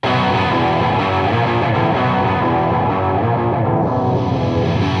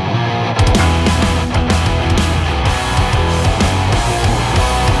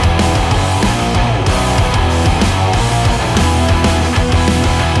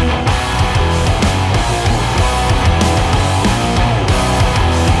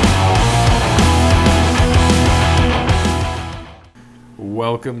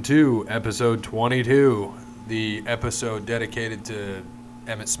Welcome to episode 22, the episode dedicated to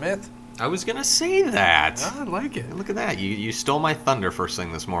Emmitt Smith. I was going to say that. I like it. Look at that. You stole my thunder first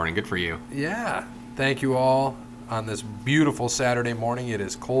thing this morning. Good for you. Yeah. Thank you all on this beautiful Saturday morning. It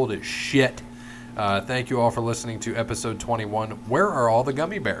is cold as shit. Thank you all for listening to episode 21. Where are all the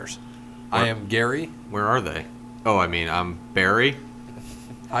gummy bears? I am Gary. Where are they? I'm Barry.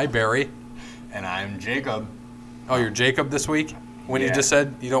 Hi, Barry. And I'm Jacob. Oh, you're Jacob this week? When you just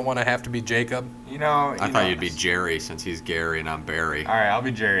said you don't want to have to be Jacob? I thought you'd be Jerry since he's Gary and I'm Barry. All right, I'll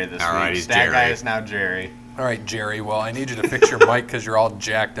be Jerry this week. All right, he's that Jerry. Guy is now Jerry. All right, Jerry. Well, I need you to fix your mic because you're all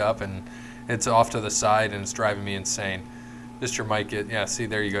jacked up and it's off to the side and it's driving me insane. Just your mic. See,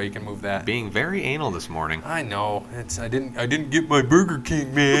 there you go. You can move that. Being very anal this morning. I know. I didn't get my Burger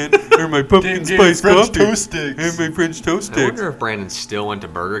King, man, or my pumpkin spice French coffee. toast sticks. And my French toast I sticks. wonder if Brandon still went to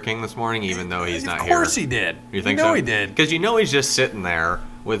Burger King this morning, even though he's not Of here. course he did. You think so? so? He did. Because he's just sitting there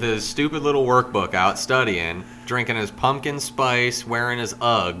with his stupid little workbook out studying, drinking his pumpkin spice, wearing his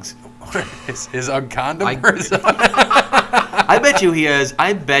Uggs. His Ugg condom? I bet you he has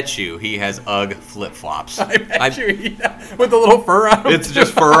Ugg flip-flops. I bet you, with the little fur on them. It's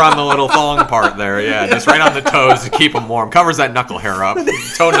just fur on the little thong part there, yeah. Just right on the toes to keep them warm. Covers that knuckle hair up.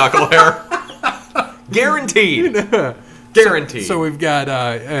 Toe knuckle hair. Guaranteed. Guaranteed. So we've got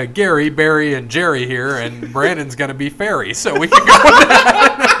Gary, Barry, and Jerry here, and Brandon's going to be Fairy, so we can go with that.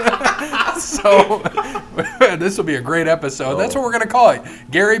 So this will be a great episode. That's what we're going to call it.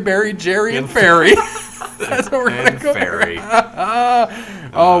 Gary, Barry, Jerry, and Fairy. That's what we're going to go Fairy.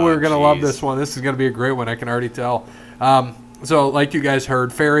 We're going to love this one. This is going to be a great one, I can already tell. So like you guys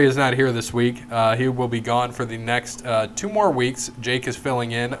heard, Fairy is not here this week. He will be gone for the next 2 more weeks. Jake is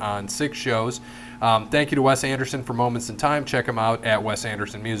filling in on 6 shows. Thank you to Wes Anderson for Moments in Time. Check him out at Wes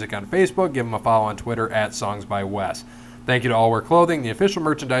Anderson Music on Facebook. Give him a follow on Twitter at Songs by Wes. Thank you to All Wear Clothing, the official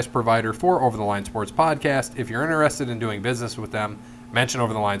merchandise provider for Over the Line Sports Podcast. If you're interested in doing business with them, mention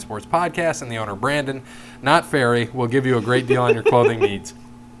Over the Line Sports Podcast and the owner Brandon, not Fairy, will give you a great deal on your clothing needs.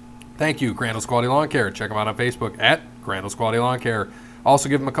 Thank you, Crandall's Quality Lawn Care. Check them out on Facebook at Crandall's Quality Lawn Care. Also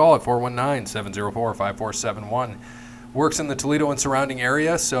give them a call at 419-704-5471. Works in the Toledo and surrounding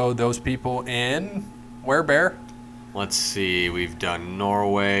area, so those people in where, Bear? Let's see. We've done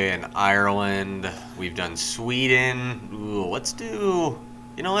Norway and Ireland. We've done Sweden. Ooh, let's do...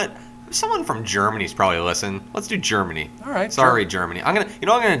 You know what? Someone from Germany's probably listening. Let's do Germany. All right. Sorry, sure. Germany. You know what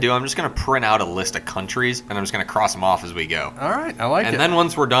I'm going to do? I'm just going to print out a list of countries, and I'm just going to cross them off as we go. All right. I like it. And then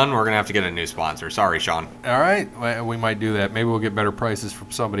once we're done, we're going to have to get a new sponsor. Sorry, Sean. All right. Well, we might do that. Maybe we'll get better prices from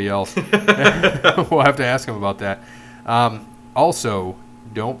somebody else. We'll have to ask him about that. Also,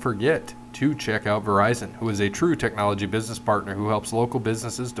 don't forget to check out Verizon, who is a true technology business partner who helps local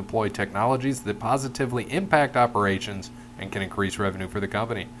businesses deploy technologies that positively impact operations and can increase revenue for the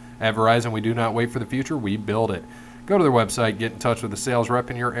company. At Verizon, we do not wait for the future, we build it. Go to their website, get in touch with the sales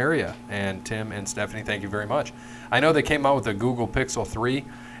rep in your area. And Tim and Stephanie, thank you very much. I know they came out with the Google Pixel 3,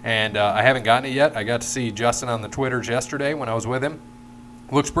 and I haven't gotten it yet. I got to see Justin on the Twitters yesterday when I was with him.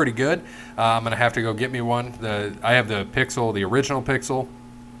 Looks pretty good. I'm going to have to go get me one. I have the Pixel, the original Pixel,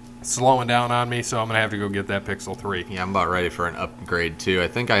 slowing down on me, so I'm going to have to go get that Pixel 3. Yeah, I'm about ready for an upgrade, too. I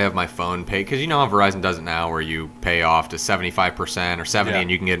think I have my phone paid, because you know how Verizon does it now, where you pay off to 75% or 70%,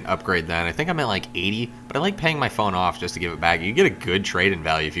 and you can get an upgrade then. I think I'm at like 80%, but I like paying my phone off just to give it back. You get a good trade-in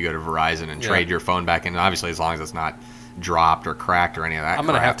value if you go to Verizon and trade your phone back in, obviously as long as it's not dropped or cracked or any of that. I'm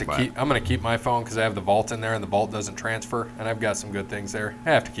going to keep my phone because I have the Vault in there, and the Vault doesn't transfer, and I've got some good things there. I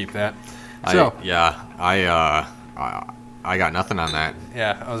have to keep that. I got nothing on that.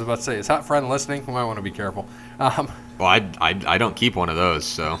 Yeah, I was about to say, is Hot Friend listening? We might want to be careful. Well, I don't keep one of those,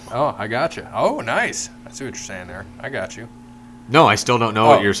 so. Oh, I got you. Oh, nice. I see what you're saying there. I got you. No, I still don't know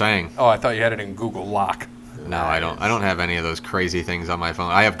what you're saying. Oh, I thought you had it in Google Lock. No, I don't. I don't have any of those crazy things on my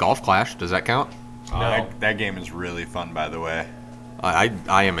phone. I have Golf Clash. Does that count? No. That game is really fun, by the way.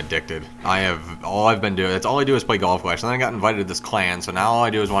 I am addicted. All I've been doing. That's all I do is play Golf Clash. And then I got invited to this clan, so now all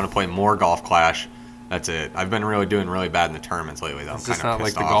I do is want to play more Golf Clash. That's it. I've been doing really bad in the tournaments lately, though. It's just not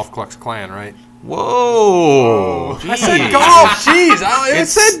like the Golf Klux Klan, right? Whoa! I said golf. Jeez, I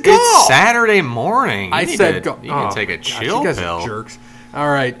said golf. It's Saturday morning. I said golf. You can take a chill you guys pill. Are jerks. All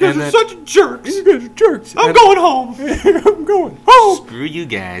right. You guys are such jerks. You guys are jerks. I'm going home. I'm going home. Screw you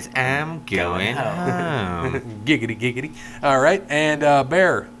guys. I'm going home. Giggity, giggity. All right. And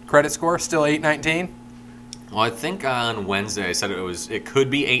Bear, credit score still 819? Well, I think on Wednesday I said it could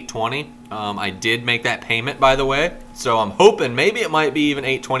be 820. I did make that payment, by the way, so I'm hoping maybe it might be even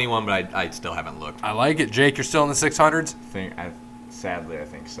 821, but I still haven't looked. I like it. Jake, you're still in the 600s? I Sadly, I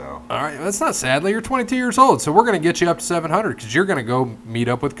think so. All right, that's not sadly. You're 22 years old, so we're going to get you up to 700 because you're going to go meet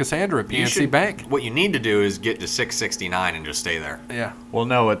up with Cassandra at You PNC should- Bank. What you need to do is get to 669 and just stay there. Yeah. Well,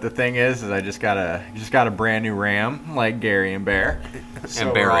 no. What the thing is I just got a brand new Ram, like Gary and Bear.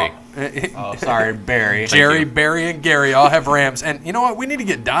 And Barry. Oh, sorry, Barry. Jerry, you. Barry, and Gary all have Rams, and you know what? We need to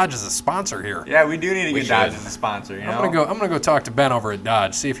get Dodge as a sponsor here. Yeah, we do need to We get Dodge should. as a sponsor. You know? I'm gonna go talk to Ben over at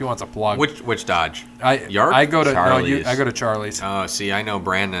Dodge, see if he wants a plug. Which Dodge? I go to Charlie's. I go to Charlie's. Oh, see, I know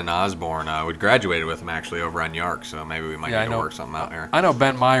Brandon Osborne. We graduated with him actually over on Yark, so maybe we might Yeah, I need to know. work something out here. I know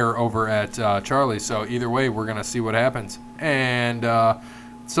Ben Meyer over at Charlie's, so either way, we're gonna see what happens. And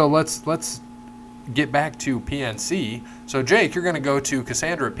so let's get back to PNC. So Jake, you're gonna go to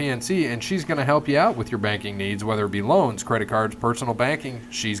Cassandra at PNC, and she's gonna help you out with your banking needs, whether it be loans, credit cards, personal banking.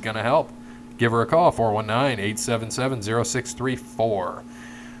 She's gonna help. Give her a call, 419-877-0634.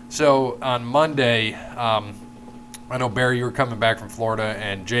 So on Monday, I know, Barry, you were coming back from Florida,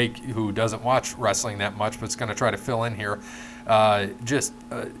 and Jake, who doesn't watch wrestling that much, but is going to try to fill in here,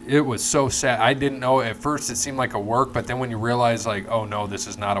 it was so sad. I didn't know. At first it seemed like a work, but then when you realize, like, oh, no, this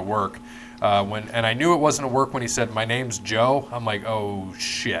is not a work. And I knew it wasn't a work when he said, my name's Joe. I'm like, oh,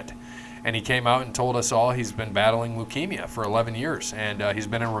 shit. And he came out and told us all he's been battling leukemia for 11 years, and he's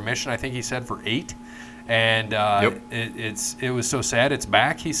been in remission, I think he said, for 8. And it was so sad. It's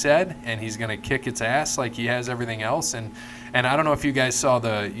back, he said, and he's going to kick its ass like he has everything else. And I don't know if you guys saw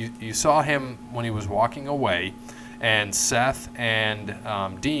you saw him when he was walking away, and Seth and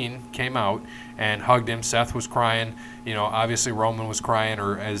Dean came out and hugged him. Seth was crying. You know, obviously Roman was crying,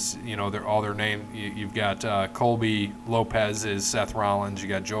 or as you know, all their name. You've got Colby Lopez is Seth Rollins. You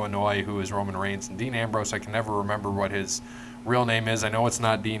got Joe Anoa'i, who is Roman Reigns, and Dean Ambrose. I can never remember what his real name is. I know it's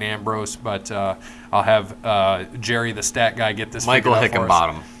not Dean Ambrose, but I'll have Jerry, the stat guy, get this. Michael figured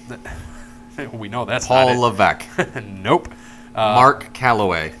out Hickenbottom. for us. We know that's Paul not Levesque. it. Nope. Mark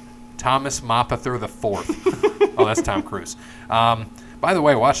Calloway. Thomas Mopather the Fourth. Oh, that's Tom Cruise. By the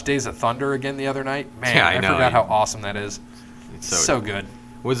way, watched Days of Thunder again the other night. Man, Yeah, I know. forgot how awesome that is. It's So good.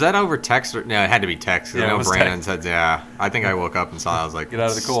 Was that over text? Or, no, it had to be text. 'Cause Yeah, I it know was Brandon said, yeah. I think I woke up and saw it. I was like, Get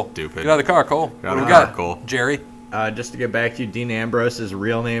out of the Cole. Stupid. Get out of the car, Cole. out What of do the we car, got, Cole. Jerry? Just to get back to you, Dean Ambrose's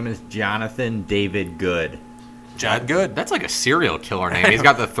real name is Jonathan David Good. John Good. That's like a serial killer name. He's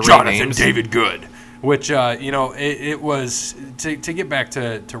got the 3 Jonathan names. David Good. Which, it was, to get back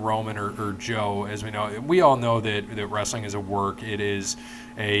to Roman or Joe, as we know, we all know that wrestling is a work. It is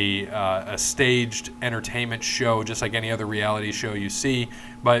a staged entertainment show, just like any other reality show you see.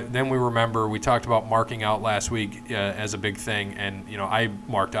 But then we talked about marking out last week as a big thing, and, I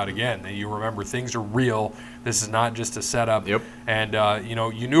marked out again. You remember, things are real. This is not just a setup. Yep. And,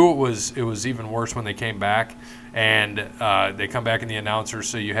 you knew it was even worse when they came back, and they come back in the announcers,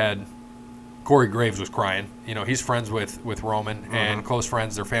 so you had Corey Graves was crying. He's friends with Roman and close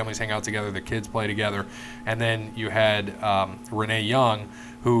friends. Their families hang out together. Their kids play together. And then you had Renee Young,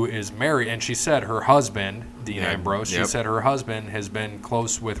 who is married, and she said her husband, Dean Ambrose, she said her husband has been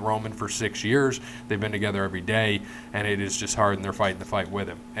close with Roman for 6 years. They've been together every day, and it is just hard, and they're fighting the fight with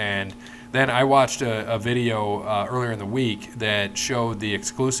him. And then I watched a video earlier in the week that showed the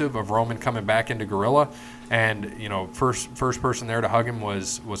exclusive of Roman coming back into Gorilla. And, first person there to hug him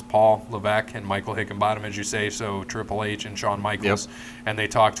was Paul Levesque and Michael Hickenbottom, as you say, so Triple H and Shawn Michaels. Yep. And they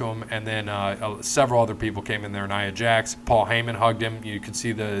talked to him. And then several other people came in there, Nia Jax. Paul Heyman hugged him. You could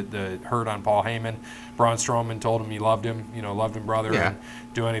see the hurt on Paul Heyman. Braun Strowman told him he loved him, loved him, brother, Yeah. and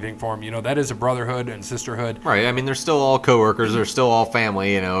do anything for him. That is a brotherhood and sisterhood. Right. I mean, they're still all coworkers. They're still all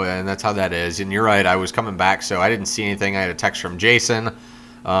family, and that's how that is. And you're right. I was coming back, so I didn't see anything. I had a text from Jason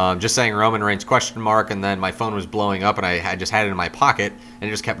just saying Roman Reigns ? And then my phone was blowing up, and I just had it in my pocket, and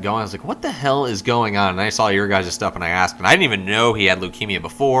it just kept going. I was like, what the hell is going on? And I saw your guys' stuff, and I asked, and I didn't even know he had leukemia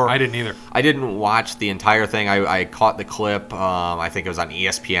before. I didn't either. I didn't watch the entire thing. I caught the clip. I think it was on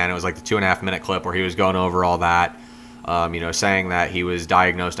ESPN. It was like the 2.5-minute clip where he was going over all that. Saying that he was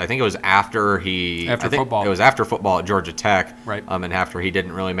diagnosed. I think it was after football. It was after football at Georgia Tech. Right. And after he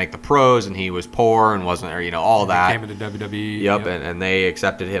didn't really make the pros, and he was poor and wasn't, all that. He came into WWE. Yep, and they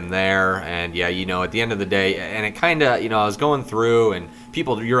accepted him there. And yeah, at the end of the day, and it kind of, I was going through, and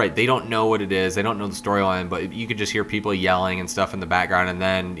people, you're right, they don't know what it is, they don't know the storyline, but you could just hear people yelling and stuff in the background, and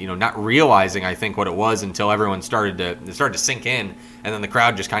then not realizing, I think, what it was until everyone started to sink in, and then the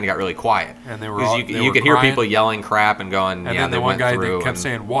crowd just kind of got really quiet. And they were 'Cause all- you they could were hear crying. people yelling crap and going, And yeah, then they the one went guy through that kept and-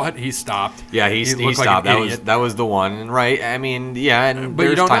 saying, what? He stopped. yeah, he looked like stopped. an That idiot. was the one, and right. I mean, yeah, and But you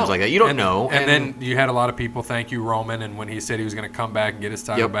there's don't times know. like that. You don't And- know. And then you had a lot of people thank you, Roman, and when he said he was going to come back and get his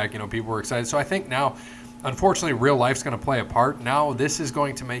title Yep. back, people were excited. So I think now, unfortunately, real life's going to play a part. Now, this is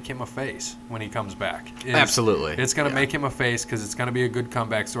going to make him a face when he comes back. Absolutely. It's going to make him a face because it's going to be a good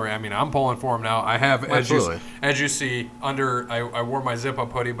comeback story. I mean, I'm pulling for him now. I have, as you see, I wore my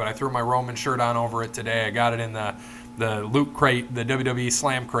zip-up hoodie, but I threw my Roman shirt on over it today. I got it in the Loot crate, the WWE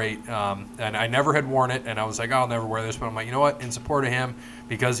Slam crate, and I never had worn it, and I was like, I'll never wear this, but I'm like, you know what, in support of him,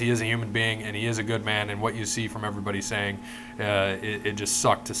 because he is a human being, and he is a good man, and what you see from everybody saying, it just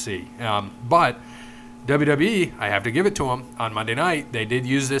sucked to see. But WWE, I have to give it to them, on Monday night, they did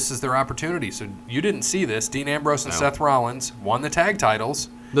use this as their opportunity. So you didn't see this. Dean Ambrose and Seth Rollins won the tag titles.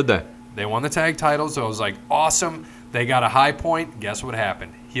 Did they? They won the tag titles, so it was like, awesome. They got a high point. Guess what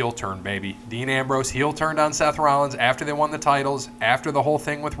happened? Heel turn, baby. Dean Ambrose heel turned on Seth Rollins after they won the titles, after the whole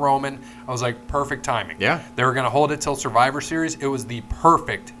thing with Roman. I was like, perfect timing. Yeah. They were going to hold it till Survivor Series. It was the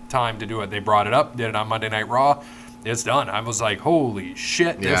perfect time to do it. They brought it up, did it on Monday Night Raw. It's done. I was like, holy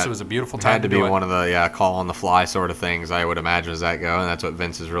shit, this was a beautiful time to do it. Had to be one of the call on the fly sort of things, I would imagine, as that go, and that's what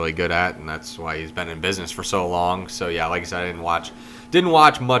Vince is really good at, and that's why he's been in business for so long. So yeah, like I said, I didn't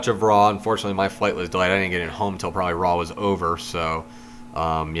watch much of Raw. Unfortunately, my flight was delayed. I didn't get in home until probably Raw was over. So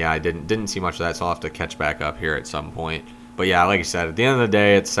I didn't see much of that. So I'll have to catch back up here at some point. But yeah, like I said, at the end of the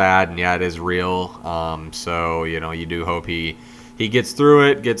day, it's sad, and yeah, it is real. So you do hope he gets through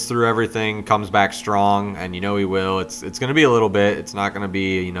it, gets through everything, comes back strong, and he will. It's going to be a little bit. It's not going to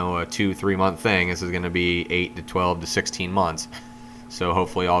be a 2-3 month thing. This is going to be 8 to 12 to 16 months. So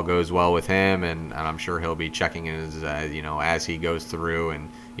hopefully all goes well with him, and I'm sure he'll be checking in as he goes through, and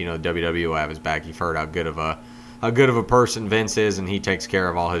WWE will have his back. You've heard how good of a person Vince is, and he takes care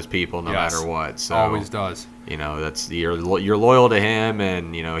of all his people no matter what. So always does. That's you're loyal to him,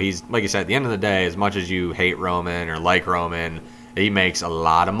 and he's, like I said, at the end of the day, as much as you hate Roman or like Roman, he makes a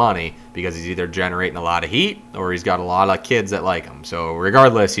lot of money because he's either generating a lot of heat or he's got a lot of kids that like him. So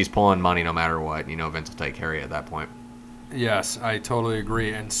regardless, he's pulling money no matter what. Vince will take care of you at that point. Yes, I totally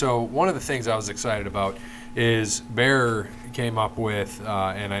agree. And so one of the things I was excited about is Bear came up with,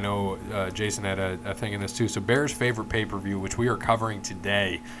 and I know Jason had a thing in this too, so Bear's favorite pay-per-view, which we are covering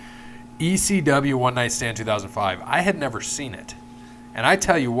today, ECW One Night Stand 2005. I had never seen it. And I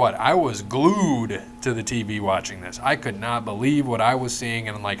tell you what, I was glued to the TV watching this. I could not believe what I was seeing,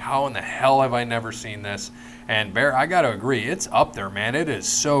 and I'm like, how in the hell have I never seen this? And Bear, I got to agree, it's up there, man. It is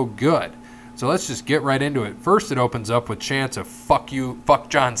so good. So let's just get right into it. First, it opens up with chants of "fuck you, fuck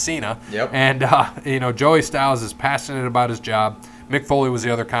John Cena." Yep. And Joey Styles is passionate about his job. Mick Foley was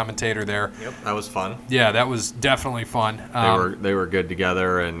the other commentator there. Yep, that was fun. Yeah, that was definitely fun. They were good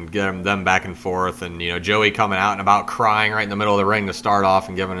together, and getting them back and forth, and Joey coming out and about crying right in the middle of the ring to start off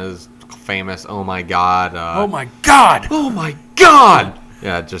and giving his famous "Oh my God." Oh my God. Oh my God.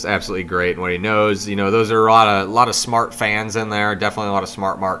 Yeah, just absolutely great. And what he knows, those are a lot of smart fans in there. Definitely a lot of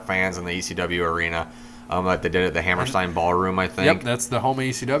smart Mark fans in the ECW arena. Like they did at the Hammerstein Ballroom, I think. Yep, that's the home of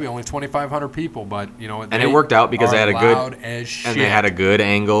ECW. Only 2,500 people, but and it worked out because they had they had a good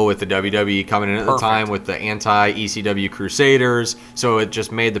angle with the WWE coming in at the time with the anti-ECW Crusaders. So it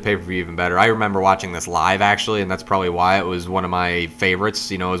just made the pay-per-view even better. I remember watching this live actually, and that's probably why it was one of my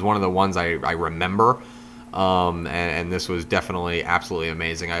favorites. It was one of the ones I remember. And this was definitely absolutely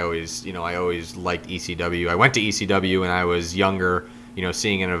amazing. I always liked ECW. I went to ECW when I was younger.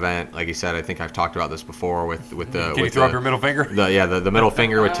 Seeing an event, like you said, I think I've talked about this before with the. Can you throw up your middle finger? The middle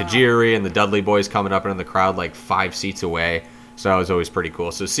finger with Tajiri and the Dudley Boys coming up in the crowd like 5 seats away. So that was always pretty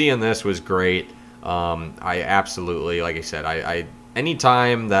cool. So seeing this was great. I absolutely, like I said, I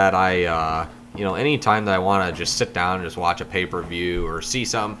anytime that I want to just sit down and just watch a pay-per-view or see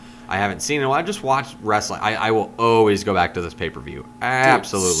something I haven't seen in a while, I just watch wrestling. I will always go back to this pay-per-view.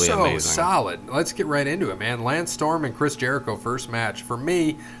 Absolutely amazing. So solid. Let's get right into it, man. Lance Storm and Chris Jericho, first match. For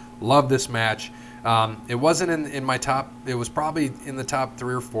me, love this match. It wasn't in my top. It was probably in the top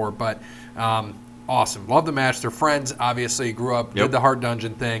 3 or 4, but awesome. Love the match. They're friends, obviously. Grew up, did the Hart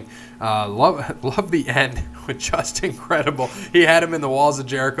Dungeon thing. Love the end with Just Incredible. He had him in the walls of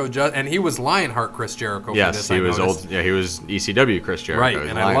Jericho, and he was Lionheart Chris Jericho. Yes, for this, he was old. Yeah, he was ECW Chris Jericho. Right,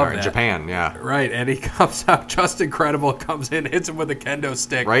 and I love that. In Japan, yeah. Right, and he comes out. Just Incredible comes in, hits him with a kendo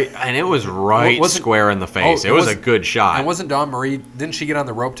stick. Right, and it was square in the face. It was a good shot. And wasn't Dawn Marie? Didn't she get on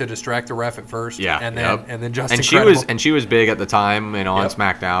the rope to distract the ref at first? Yeah, and then Just and Incredible. She was big at the time, on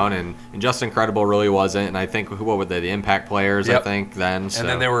SmackDown, and Just Incredible really wasn't. And I think what were they? The Impact players, I think then. So. And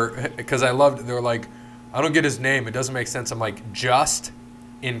then they were, because I loved. They were like, I don't get his name. It doesn't make sense. I'm like, Just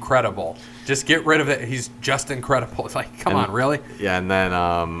Incredible. Just get rid of it. He's Just Incredible. It's like, come on, really? Yeah, and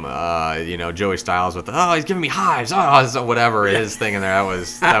then Joey Styles with he's giving me hives. So whatever his thing in there.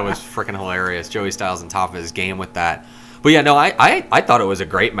 That was freaking hilarious. Joey Styles on top of his game with that. But yeah, no, I thought it was a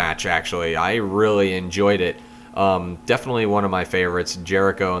great match, actually. I really enjoyed it. Definitely one of my favorites.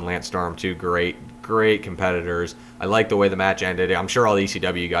 Jericho and Lance Storm, two great competitors. I like the way the match ended. I'm sure all the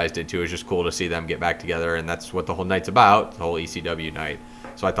ECW guys did too. It was just cool to see them get back together, and that's what the whole night's about, the whole ECW night.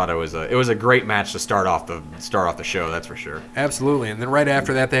 So I thought it was a great match to start off the show, that's for sure. Absolutely. And then right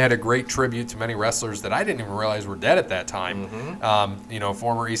after that, they had a great tribute to many wrestlers that I didn't even realize were dead at that time.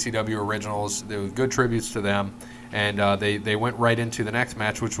 Former ECW originals. There was good tributes to them. And they went right into the next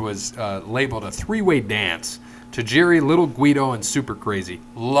match, which was labeled a three-way dance. Tajiri, Little Guido, and Super Crazy.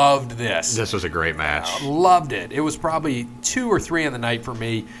 Loved this. This was a great match. Loved it. It was probably 2 or 3 in the night for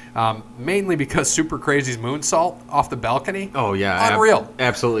me, mainly because Super Crazy's moonsault off the balcony. Oh, yeah. Unreal.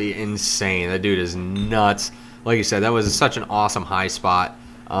 Absolutely insane. That dude is nuts. Like you said, that was such an awesome high spot.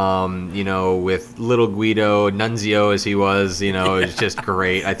 With Little Guido, Nunzio as he was, it was just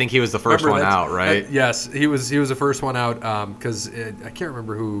great. I think he was the first one out, right? Yes, he was the first one out because I can't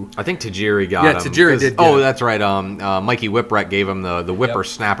remember who. I think Tajiri got him. Yeah, Tajiri did. That's right. Mikey Whipwreck gave him the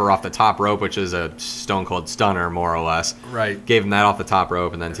whippersnapper off the top rope, which is a Stone Cold Stunner, more or less. Right. Gave him that off the top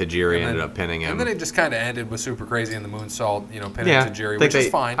rope, and then Tajiri ended up pinning him. And then it just kind of ended with Super Crazy and the moonsault, pinning Tajiri, which is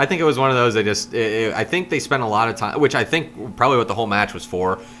fine. I think it was one of those. I think they spent a lot of time, which I think probably what the whole match was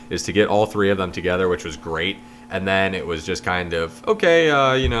for, is to get all three of them together, which was great. And then it was just kind of, okay,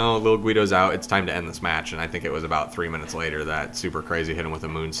 Little Guido's out. It's time to end this match. And I think it was about 3 minutes later that Super Crazy hit him with a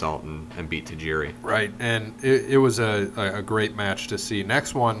moonsault and beat Tajiri. Right, and it was a great match to see.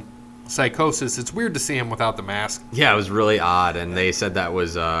 Next one, Psychosis. It's weird to see him without the mask. Yeah, it was really odd, and they said that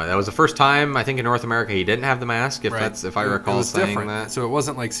was the first time I think in North America he didn't have the mask. If I recall, it was saying different. that. So it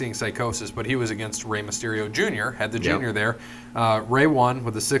wasn't like seeing Psychosis, but he was against Rey Mysterio Jr. Had the Jr. there. Rey won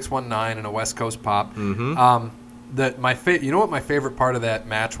with a 619 and a West Coast pop. Mm-hmm. You know what my favorite part of that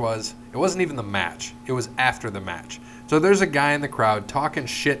match was? It wasn't even the match. It was after the match. So there's a guy in the crowd talking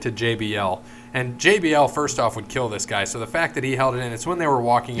shit to JBL. And JBL, first off, would kill this guy. So the fact that he held it in, it's when they were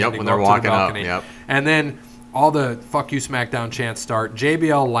walking in to when go they're up walking to the balcony. up. Yep. And then all the fuck you SmackDown chants start.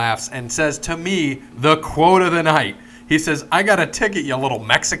 JBL laughs and says to me, the quote of the night. He says, "I got a ticket, you little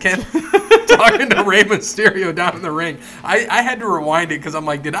Mexican." Talking to Rey Mysterio down in the ring. I had to rewind it because I'm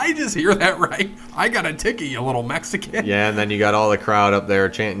like, did I just hear that right? I got a ticket, you little Mexican. Yeah, and then you got all the crowd up there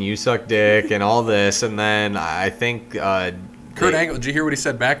chanting, "You suck dick," and all this. And then I think Kurt Angle, did you hear what he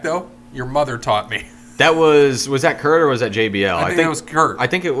said back, though? Your mother taught me. That was that Kurt or was that JBL? I think that was Kurt. I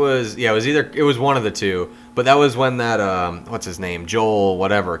think it was it was one of the two. But that was when that what's his name, Joel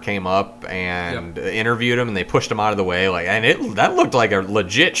whatever, came up and interviewed him, and they pushed him out of the way, that looked like a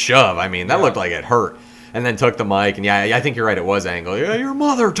legit shove. I mean, that looked like it hurt. And then took the mic, and I think you're right, it was Angle. Yeah, your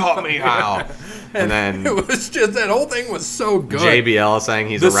mother taught me how. And then it was just, that whole thing was so good. JBL saying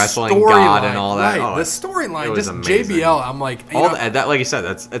he's a wrestling god and all that. Right, the storyline, just amazing. JBL, I'm like... that, like you said,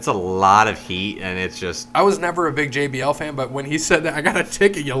 it's a lot of heat, and it's just... I was never a big JBL fan, but when he said that, "I got a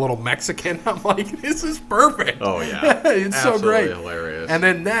ticket, you little Mexican," I'm like, this is perfect. Oh, yeah. It's so great. Hilarious. And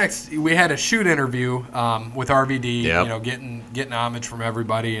then next, we had a shoot interview with RVD, Yep. getting homage from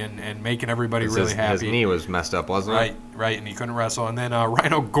everybody and making everybody really happy. His knee was messed up, wasn't it? Right, and he couldn't wrestle. And then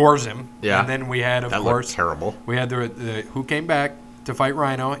Rhino gores him. Yeah. And then we had, of that course, looked terrible. We had the who came back to fight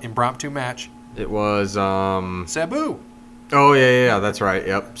Rhino, impromptu match. It was Sabu. Oh yeah, that's right.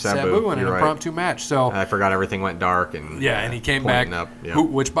 Yep, Sabu in an You're impromptu match. So I forgot everything went dark and and he came back. Up,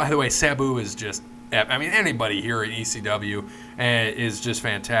 Which, by the way, Sabu is just. I mean, anybody here at ECW is just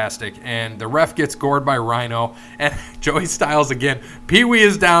fantastic. And the ref gets gored by Rhino. And Joey Styles again. Pee-wee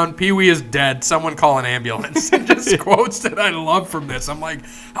is down. Pee-wee is dead. Someone call an ambulance. And just quotes that I love from this. I'm like,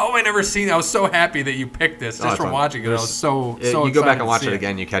 how have I never seen it? I was so happy that you picked this just from watching it. I was so you go back and watch it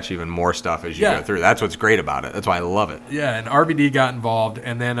again, you catch even more stuff as you go through. That's what's great about it. That's why I love it. Yeah, and RVD got involved.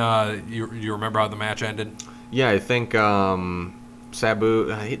 And then you remember how the match ended? Yeah, I think... Sabu,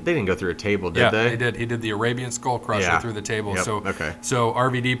 they didn't go through a table, did they? Yeah, they did. He did the Arabian Skull Crusher through the table. Yep. So okay. So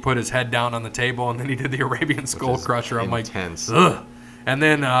RVD put his head down on the table, and then he did the Arabian Skull Crusher. I'm intense. Like, ugh. And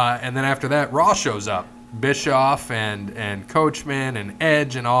then after that, Raw shows up. Bischoff and Coachman and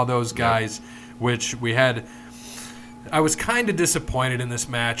Edge and all those guys, which we had. I was kind of disappointed in this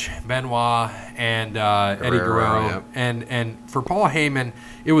match, Benoit and Eddie Guerrero, and for Paul Heyman,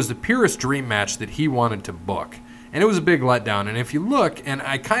 it was the purest dream match that he wanted to book. And it was a big letdown. And if you look, and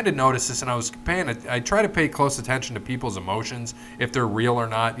I kind of noticed this, and I try to pay close attention to people's emotions, if they're real or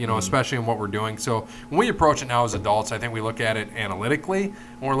not, especially in what we're doing. So when we approach it now as adults, I think we look at it analytically,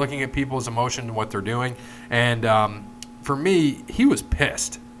 and we're looking at people's emotion and what they're doing. And for me, he was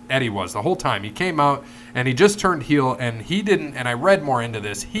pissed. Eddie was the whole time. He came out, and he just turned heel, and he didn't, and I read more into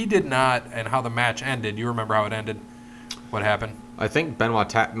this, he did not, and how the match ended. You remember how it ended? What happened? I think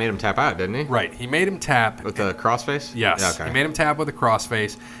Benoit made him tap out, didn't he? Right. He made him tap. With the crossface? Yes. Yeah, okay. He made him tap with a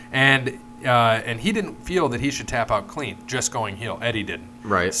crossface, and he didn't feel that he should tap out clean, just going heel. Eddie didn't.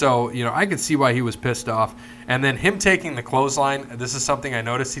 Right. So, I could see why he was pissed off. And then him taking the clothesline, this is something I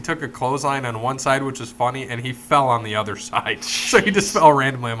noticed. He took a clothesline on one side, which was funny, and he fell on the other side. So he just fell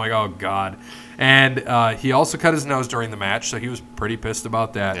randomly. I'm like, oh, God. And he also cut his nose during the match, so he was pretty pissed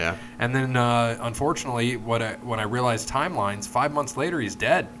about that. Yeah. And then, unfortunately, when I realized timelines, 5 months later, he's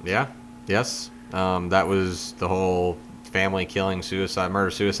dead. Yeah. Yes. That was the whole family killing,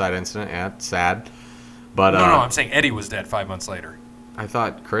 murder-suicide incident. Yeah, it's sad. But No, I'm saying Eddie was dead 5 months later. I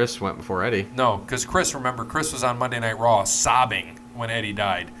thought Chris went before Eddie. No, because Chris was on Monday Night Raw sobbing when Eddie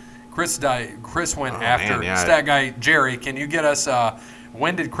died. Chris went after. Man, yeah. Stat guy, Jerry, can you get us,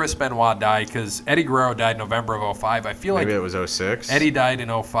 when did Chris Benoit die? Because Eddie Guerrero died November of 05. I feel Maybe like it was 06. Eddie died in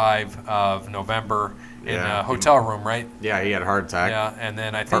 05 of November in Yeah. a hotel room, right? Yeah, he had a heart attack. Yeah, and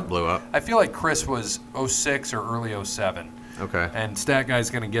then I Heart think blew up. I feel like Chris was 06 or early 07. Okay. And Stat Guy's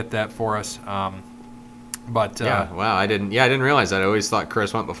going to get that for us. But Yeah, wow, I didn't realize that. I always thought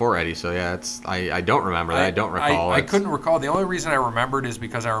Chris went before Eddie, so yeah, I don't remember that. I don't recall. I couldn't recall. The only reason I remembered is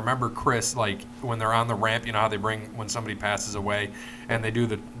because I remember Chris, like, when they're on the ramp, you know how they bring, when somebody passes away, and they do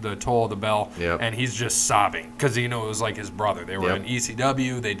the toll of the bell, Yep. and he's just sobbing, because, it was like his brother. They were Yep. in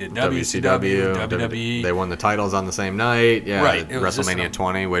ECW, they did WCW, WWE. They won the titles on the same night. Yeah, Right, it was just WrestleMania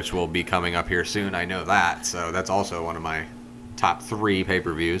 20, which will be coming up here soon. I know that, so that's also one of my top 3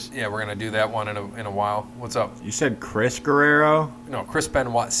 pay-per-views. Yeah, we're going to do that one in a while. What's up? You said Chris Guerrero? No, Chris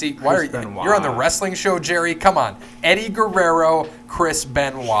Benoit. See, Benoit. you're on the wrestling show, Jerry? Come on. Eddie Guerrero, Chris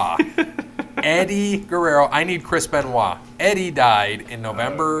Benoit. Eddie Guerrero. I need Chris Benoit. Eddie died in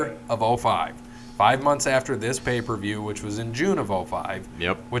November of 05. 5 months after this pay-per-view, which was in June of 05.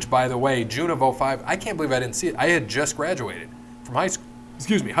 Yep. Which, by the way, June of 05, I can't believe I didn't see it. I had just graduated from high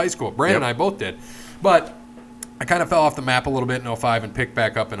school. Brandon and I both did. But I kind of fell off the map a little bit in 05 and picked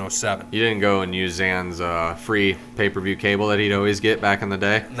back up in 07. You didn't go and use Zan's free pay-per-view cable that he'd always get back in the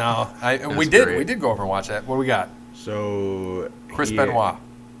day? No, we great. did go over and watch that. What do we got? So Chris Benoit.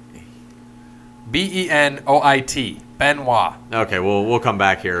 Benoit. Benoit. Okay, we'll come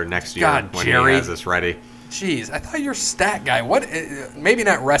back here next year God, when Jerry. he has this ready. Jeez, I thought you were stat guy. What? Maybe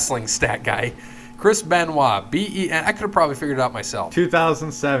not wrestling stat guy. Chris Benoit. Ben. I could have probably figured it out myself.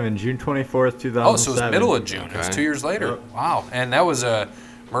 2007, June 24th, 2007. Oh, so it was middle of June. It was Okay. 2 years later. Yep. Wow. And that was a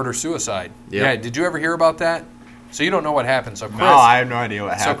murder-suicide. Yep. Yeah, did you ever hear about that? So you don't know what happened. So Chris, No, I have no idea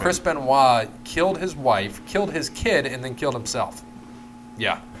what happened. So Chris Benoit killed his wife, killed his kid, and then killed himself.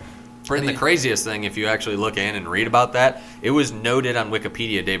 Yeah. And the craziest thing, if you actually look in and read about that, it was noted on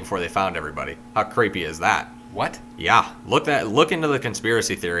Wikipedia day before they found everybody. How creepy is that? What? Yeah, look into the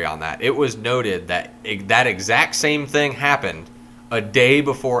conspiracy theory on that. It was noted that that exact same thing happened a day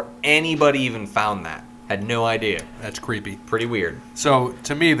before anybody even found that. Had no idea. That's creepy. Pretty weird. So,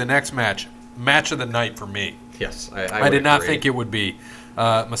 to me, the next match of the night for me. Yes, I did not think it would be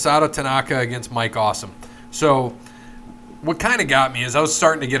Masato Tanaka against Mike Awesome. So, what kind of got me is I was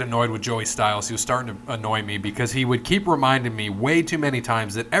starting to get annoyed with Joey Styles. He was starting to annoy me because he would keep reminding me way too many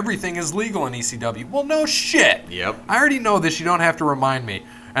times that everything is legal in ECW. Well, no shit. Yep. I already know this. You don't have to remind me.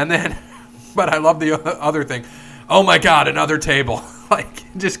 And then, but I love the other thing. Oh my God, another table. Like,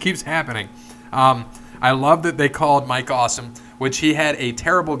 it just keeps happening. I love that they called Mike Awesome, which he had a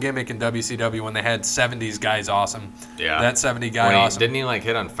terrible gimmick in WCW when they had 70s guys awesome. Yeah. That 70 guy awesome. Didn't he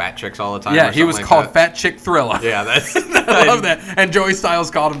hit on fat chicks all the time? Yeah, or he was something called like that? Fat Chick Thriller. Yeah, that's. I love that. And Joey Styles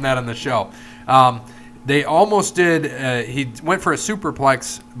called him that on the show. They almost did. He went for a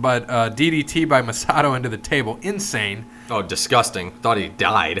superplex, but DDT by Masato into the table. Insane. Oh, disgusting! Thought he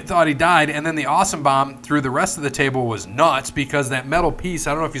died. Thought he died, and then the Awesome Bomb through the rest of the table was nuts because that metal piece,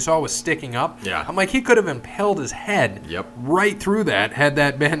 I don't know if you saw, was sticking up. Yeah. I'm like, he could have impaled his head. Yep. Right through that had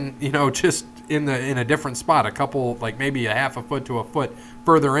that been, just in a different spot, a couple, like maybe a half a foot to a foot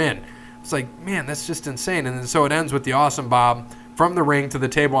further in. It's like, man, that's just insane. And then, so it ends with the Awesome Bomb from the ring to the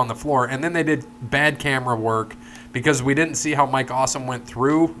table on the floor, and then they did bad camera work because we didn't see how Mike Awesome went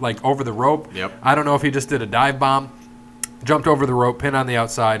through, like over the rope. Yep. I don't know if he just did a dive bomb. Jumped over the rope, pin on the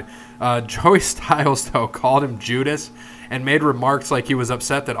outside. Joey Styles, though, called him Judas and made remarks like he was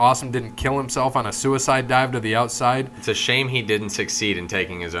upset that Awesome didn't kill himself on a suicide dive to the outside. It's a shame he didn't succeed in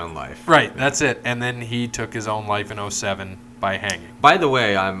taking his own life. Right, that's it. And then he took his own life in 07 by hanging. By the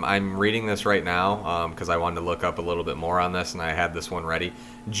way, I'm reading this right now because I wanted to look up a little bit more on this, and I had this one ready.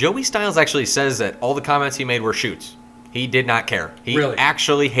 Joey Styles actually says that all the comments he made were shoots. He did not care. He Really?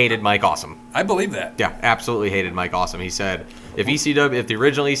 actually hated Mike Awesome. I believe that. Yeah, absolutely hated Mike Awesome. He said if the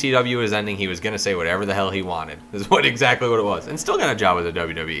original ECW was ending, he was going to say whatever the hell he wanted. This is exactly what it was. And still got a job with the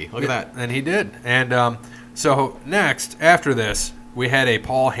WWE. Look at that. And he did. And so next, after this, we had a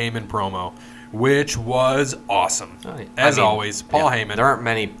Paul Heyman promo, which was awesome. As always, Paul Heyman. There aren't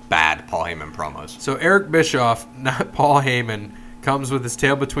many bad Paul Heyman promos. So Eric Bischoff, not Paul Heyman, comes with his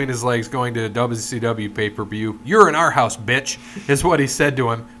tail between his legs going to a WCW pay-per-view. "You're in our house, bitch," is what he said to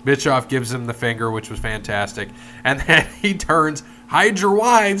him. Bischoff gives him the finger, which was fantastic. And then he turns, "Hide your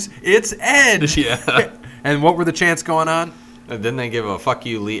wives, it's Edge." Yeah. And what were the chants going on? Didn't they give a "fuck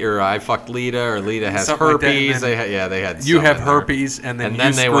you, Lita," or "I fucked Lita," or "Lita has Something like that, and herpes"? then They had. You have something there. herpes, and then And then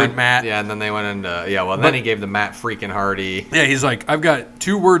you they screwed went, Matt. Yeah, and then they went into then But- he gave the Matt freaking Hardy. Yeah, he's like, "I've got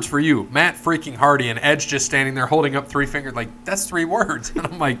 2 words for you, Matt freaking Hardy," and Edge just standing there holding up 3 fingers, like, that's 3 words. And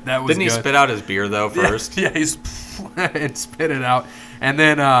I'm like, that was Didn't he good. spit out his beer though first? Yeah, he's and spit it out. And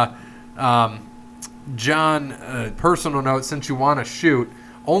then John, personal note, since you want to shoot,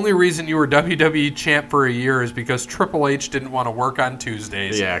 only reason you were WWE champ for a year is because Triple H didn't want to work on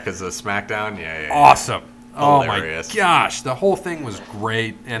Tuesdays. Yeah, because of SmackDown. Yeah. Awesome. Hilarious. Oh my gosh, the whole thing was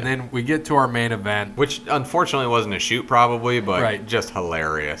great. And then we get to our main event. Which unfortunately wasn't a shoot, probably, but Right. just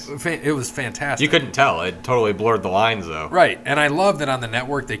hilarious. It was fantastic. You couldn't tell; it totally blurred the lines, though. Right, and I love that on the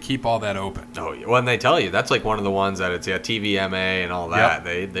network they keep all that open. Oh, when they tell you, that's like one of the ones that it's TVMA and all that. Yep.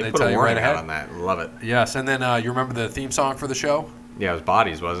 They They put tell a you warning right out ahead. on that. Love it. Yes, and then you remember the theme song for the show? Yeah, it was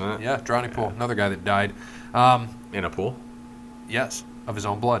Bodies, wasn't it? Yeah, Johnny Poole, another guy that died. In a pool. Yes, of his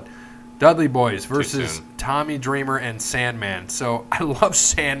own blood. Dudley Boys versus soon. Tommy Dreamer and Sandman. So I love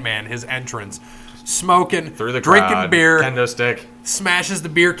Sandman, his entrance. Smoking, Through the drinking crowd, beer, kendo stick. smashes the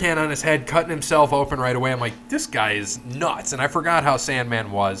beer can on his head, cutting himself open right away. I'm like, this guy is nuts. And I forgot how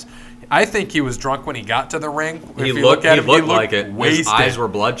Sandman was. I think he was drunk when he got to the ring. If He you looked look at him, like it. His Wasted. eyes were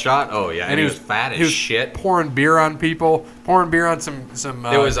bloodshot. Oh yeah, and he was fat as shit. Pouring beer on people, pouring beer on some.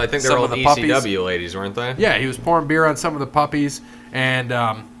 It was. I think they some were all of the puppies. ECW ladies, weren't they? Yeah, he was pouring beer on some of the puppies and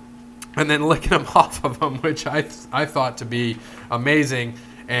then licking them off of them, which I thought to be amazing.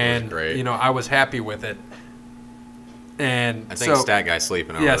 And great. I was happy with it. And I think Stat Guy's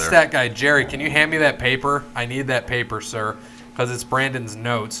sleeping over yeah, there. Stat Guy Jerry, can you hand me that paper? I need that paper, sir, because it's Brandon's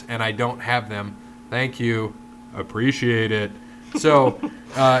notes and I don't have them. Thank you, appreciate it. So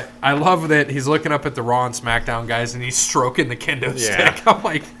I love that he's looking up at the Raw and SmackDown guys and he's stroking the kendo stick. I'm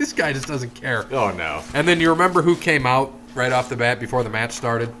like, this guy just doesn't care. Oh no. And then you remember who came out right off the bat before the match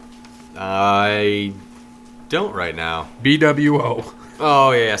started? I don't right now. BWO.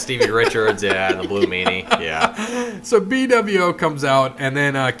 Oh yeah, Stevie Richards, yeah, and the Blue Meanie, yeah. So BWO comes out, and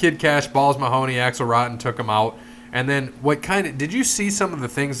then Kid Cash, Balls Mahoney, Axel Rotten took him out. And then did you see some of the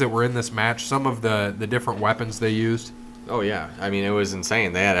things that were in this match? Some of the different weapons they used? Oh yeah, I mean it was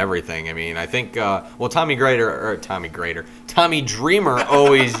insane. They had everything. I mean, I think Tommy Dreamer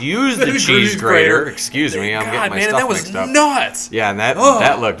always used the cheese grater. Excuse me, I'm getting my stuff mixed up. That was nuts. Yeah, and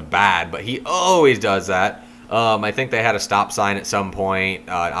that looked bad, but he always does that. I think they had a stop sign at some point.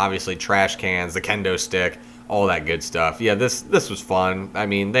 Obviously, trash cans, the kendo stick, all that good stuff. Yeah, this was fun. I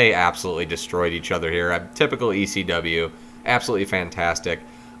mean, they absolutely destroyed each other here. Typical ECW, absolutely fantastic.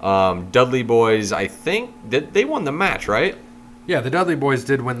 Dudley Boys, I think they won the match, right? Yeah, the Dudley Boys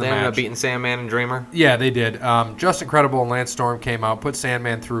did win the They ended up match. beating Sandman and Dreamer. Yeah, they did. Just Incredible and Lance Storm came out, put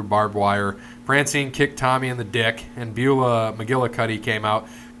Sandman through barbed wire. Francine kicked Tommy in the dick, and Beulah McGillicuddy came out.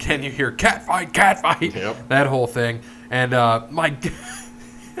 Can you hear cat fight? Yep. That whole thing. And my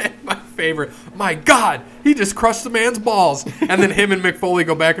favorite, my God, he just crushed the man's balls. And then him and Mick Foley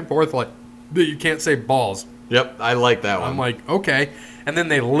go back and forth like, you can't say balls. Yep, I like that one. I'm like, okay. And then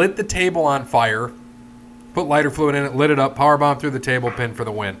they lit the table on fire, put lighter fluid in it, lit it up, powerbomb through the table, pin for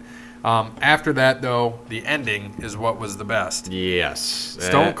the win. After that, though, the ending is what was the best. Yes.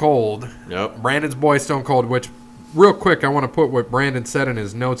 Stone Cold, Yep. Brandon's boy Stone Cold, which, real quick, I want to put what Brandon said in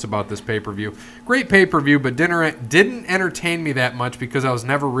his notes about this pay-per-view. Great pay-per-view, but didn't entertain me that much because I was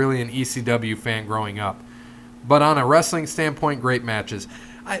never really an ECW fan growing up. But on a wrestling standpoint, great matches.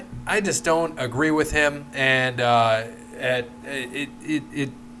 I just don't agree with him, and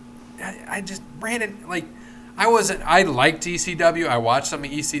Brandon, like, I liked ECW. I watched some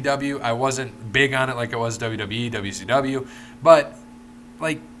of ECW. I wasn't big on it like I was WWE, WCW. But,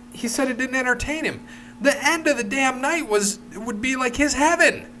 like, he said it didn't entertain him. The end of the damn night would be like his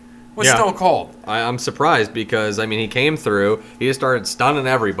heaven with Stone Cold. I'm surprised because, I mean, he came through. He just started stunning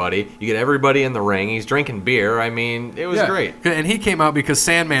everybody. You get everybody in the ring. He's drinking beer. I mean, it was great. And he came out because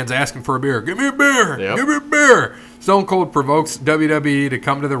Sandman's asking for a beer. Give me a beer. Yep. Give me a beer. Stone Cold provokes WWE to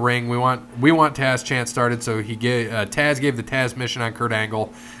come to the ring. We want Taz chant started, so Taz gave the Taz mission on Kurt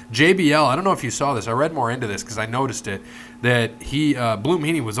Angle. JBL, I don't know if you saw this. I read more into this because I noticed it, that Blue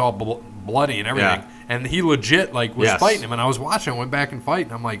Meanie was all bloody and everything. Yeah. And he legit was fighting him. And I was watching him, went back and fight,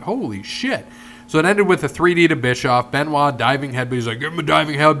 and I'm like, holy shit. So it ended with a 3D to Bischoff. Benoit diving headbutt. He's like, give him a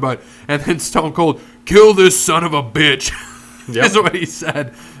diving headbutt. And then Stone Cold, kill this son of a bitch. Yep. Is what he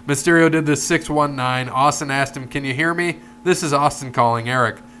said. Mysterio did the 619. Austin asked him, can you hear me? This is Austin calling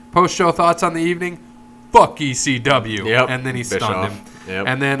Eric. Post-show thoughts on the evening? Fuck ECW. Yep. And then he stunned him. Yep.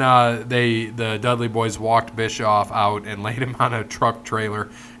 And then the Dudley Boys walked Bischoff out and laid him on a truck trailer.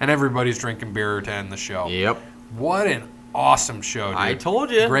 And everybody's drinking beer to end the show. Yep. What an awesome show, dude. I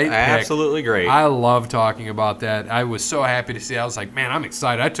told you. Great pick. Absolutely great. I love talking about that. I was so happy to see. I was like, man, I'm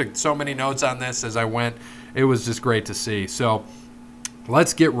excited. I took so many notes on this as I went. It was just great to see. So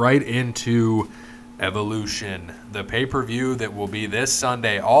let's get right into Evolution, the pay-per-view that will be this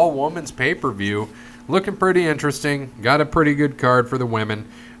Sunday. All-women's pay-per-view. Looking pretty interesting. Got a pretty good card for the women.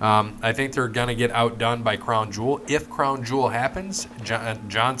 I think they're going to get outdone by Crown Jewel. If Crown Jewel happens,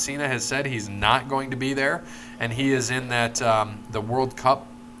 John Cena has said he's not going to be there, and he is in that the World Cup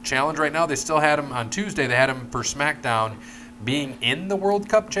challenge right now. They still had him on Tuesday. They had him for SmackDown being in the World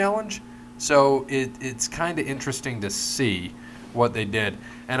Cup challenge. So it's kind of interesting to see what they did.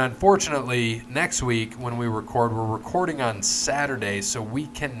 And unfortunately, next week when we record, we're recording on Saturday, so we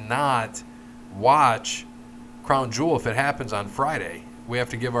cannot watch Crown Jewel if it happens on Friday. We have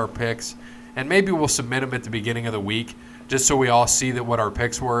to give our picks, and maybe we'll submit them at the beginning of the week just so we all see what our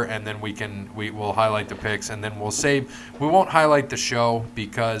picks were, and then we'll highlight the picks, and then we won't highlight the show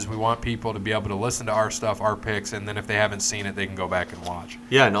because we want people to be able to listen to our stuff, our picks, and then if they haven't seen it, they can go back and watch.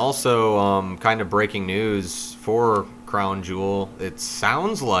 Yeah, and also kind of breaking news for Crown Jewel. It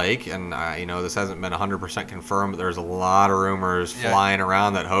sounds like, and this hasn't been 100% confirmed, but there's a lot of rumors flying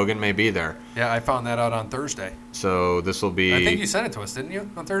around that Hogan may be there. Yeah, I found that out on Thursday. So this will be... I think you sent it to us, didn't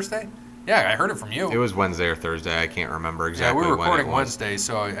you, on Thursday? Yeah, I heard it from you. It was Wednesday or Thursday. I can't remember exactly. Yeah, we were recording when it was. Wednesday,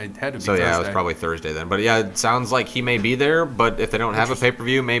 so it had to be So Thursday. yeah, it was probably Thursday then. But yeah, it sounds like he may be there. But if they don't have a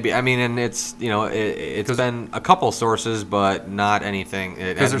pay-per-view, maybe. I mean, and it's it's been a couple sources, but not anything.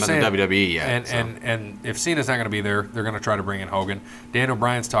 It hasn't been the WWE yet. And if Cena's not going to be there, they're going to try to bring in Hogan. Dan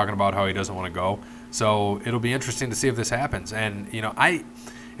O'Brien's talking about how he doesn't want to go. So it'll be interesting to see if this happens. And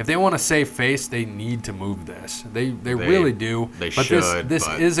if they want to save face, they need to move this. They really do. They but should. This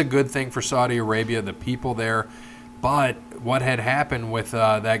is a good thing for Saudi Arabia, the people there. But what had happened with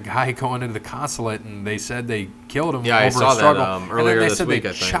that guy going into the consulate, and they said they killed him over I saw a struggle. that earlier and then they this said week, they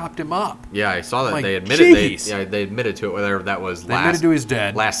I think. chopped him up. Yeah, I saw that. Like, They admitted jeez. they admitted to it, whether that was They admitted to he's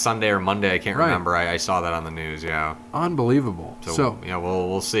dead. last Sunday or Monday. I can't Right. remember. I saw that on the news. Yeah. Unbelievable. So yeah,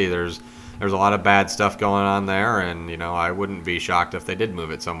 we'll see. There's a lot of bad stuff going on there, and I wouldn't be shocked if they did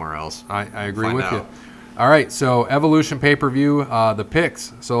move it somewhere else. I agree Find with out. you. All right, so Evolution pay-per-view, the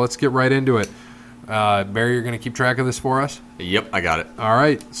picks. So let's get right into it. Barry, you're going to keep track of this for us? Yep, I got it. All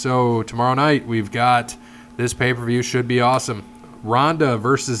right, so tomorrow night we've got this pay-per-view. Should be awesome. Ronda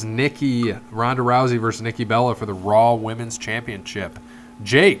Rousey versus Nikki Bella for the Raw Women's Championship.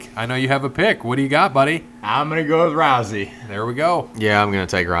 Jake, I know you have a pick. What do you got, buddy? I'm going to go with Rousey. There we go. Yeah, I'm gonna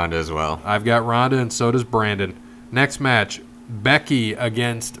take Ronda as well. I've got Ronda, and so does Brandon. Next match, Becky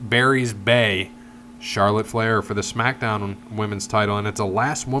against Barry's Bay. Charlotte Flair for the SmackDown Women's title, and it's a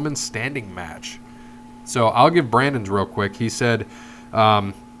last woman standing match. So I'll give Brandon's real quick. He said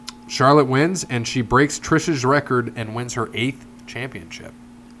Charlotte wins, and she breaks Trish's record and wins her 8th championship.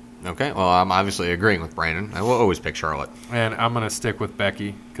 Okay, well, I'm obviously agreeing with Brandon. I will always pick Charlotte. And I'm going to stick with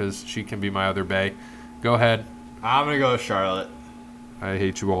Becky because she can be my other Bay. Go ahead. I'm going to go with Charlotte. I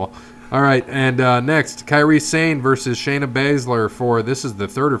hate you all. All right, and next, Kairi Sane versus Shayna Baszler this is the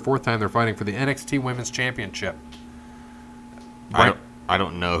 3rd or 4th time they're fighting for the NXT Women's Championship. I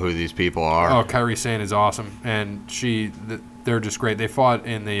don't know who these people are. Oh, Kairi Sane is awesome, and they're just great. They fought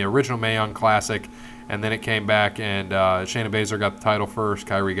in the original Mae Young Classic, and then it came back, and Shayna Baszler got the title first.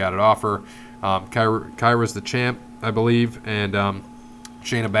 Kairi got it off her. Kairi's the champ, I believe, and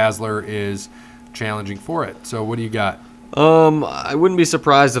Shayna Baszler is challenging for it. So what do you got? I wouldn't be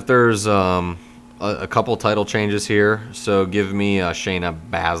surprised if there's a couple title changes here. So give me Shayna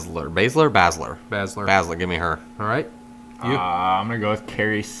Baszler. Baszler, give me her. All right. You. I'm going to go with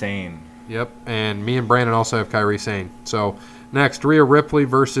Kairi Sane. Yep, and me and Brandon also have Kairi Sane. So next, Rhea Ripley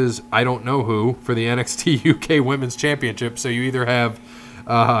versus I don't know who for the NXT UK Women's Championship. So you either have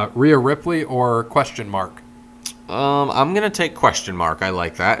Rhea Ripley or question mark. I'm going to take question mark. I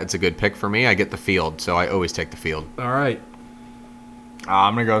like that. It's a good pick for me. I get the field, so I always take the field. All right.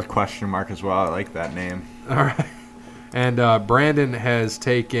 I'm going to go with question mark as well. I like that name. All right. And Brandon has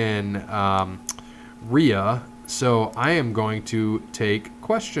taken Rhea. So I am going to take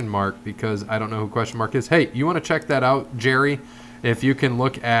question mark because I don't know who question mark is. Hey, you want to check that out, Jerry? If you can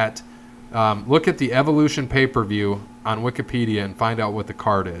look at the Evolution pay-per-view on Wikipedia and find out what the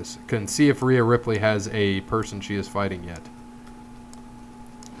card is. Can see if Rhea Ripley has a person she is fighting yet.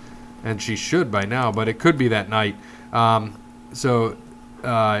 And she should by now, but it could be that night. So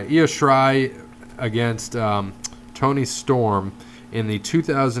Io Shirai against Toni Storm in the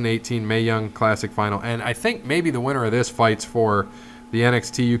 2018 Mae Young Classic Final. And I think maybe the winner of this fights for the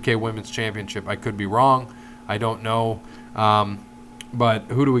NXT UK Women's Championship. I could be wrong. I don't know. But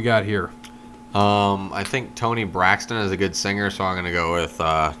who do we got here? I think Tony Braxton is a good singer, so I'm going to go with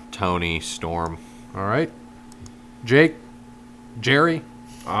Toni Storm. All right. Jake? Jerry?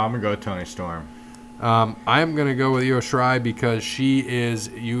 I'm going to go with Toni Storm. I'm going to go with Io Shirai because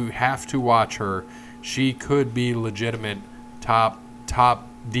you have to watch her. She could be legitimate top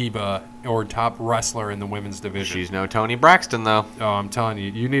diva or top wrestler in the women's division. She's no Tony Braxton, though. Oh, I'm telling you,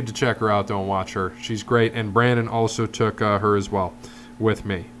 you need to check her out. Don't watch her. She's great. And Brandon also took her as well with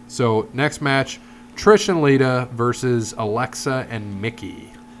me. So next match, Trish and Lita versus Alexa and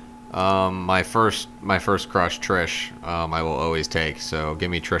Mickey. My first crush, Trish, I will always take. So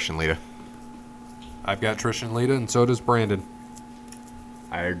give me Trish and Lita. I've got Trish and Lita, and so does Brandon.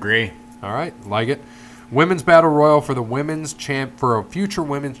 I agree. All right, like it. Women's Battle Royal for a future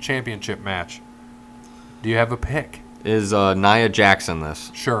women's championship match. Do you have a pick? Is Nia Jackson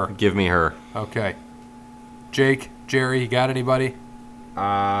this? Sure. Give me her. Okay. Jake, Jerry, you got anybody?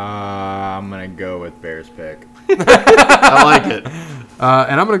 I'm going to go with Bear's pick. I like it.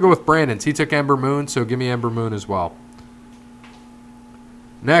 And I'm going to go with Brandon's. He took Ember Moon, so give me Ember Moon as well.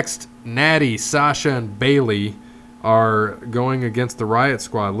 Next, Natty, Sasha, and Bailey are going against the Riot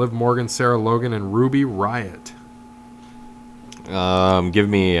Squad. Liv Morgan, Sarah Logan, and Ruby Riot. Give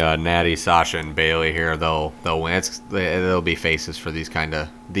me Natty, Sasha, and Bailey here. They'll win. They'll be faces for these kind of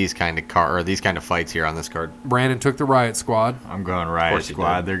fights here on this card. Brandon took the Riot Squad. I'm going Riot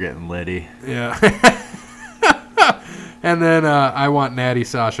Squad. They're getting litty. Yeah. And then I want Natty,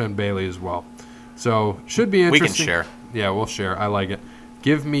 Sasha, and Bailey as well. So should be interesting. We can share. Yeah, we'll share. I like it.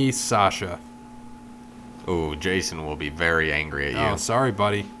 Give me Sasha. Ooh, Jason will be very angry at you. Oh, sorry,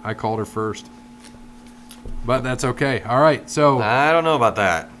 buddy. I called her first. But that's okay. All right, so... I don't know about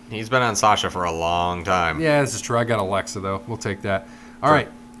that. He's been on Sasha for a long time. Yeah, this is true. I got Alexa, though. We'll take that. All right,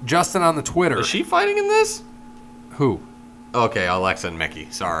 Justin on the Twitter. Is she fighting in this? Who? Okay, Alexa and Mickey.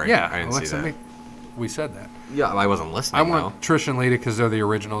 Sorry. Yeah, I didn't Alexa see that. We said that. Yeah, I wasn't listening, I want Trish and Lita because they're the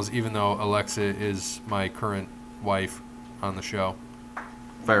originals, even though Alexa is my current wife on the show.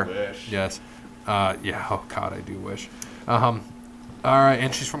 Fair. Yes. Yeah, oh, God, I do wish. All right,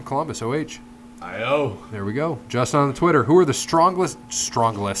 and she's from Columbus, OH. I-O. There we go. Just on the Twitter. Who are the strongest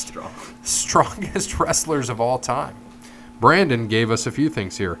wrestlers of all time? Brandon gave us a few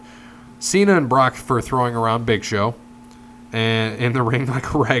things here. Cena and Brock for throwing around Big Show and in the ring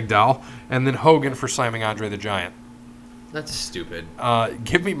like a rag doll, and then Hogan for slamming Andre the Giant. That's stupid.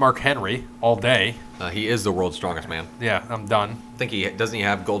 Give me Mark Henry all day. He is the world's strongest man. Yeah, I'm done. I think doesn't he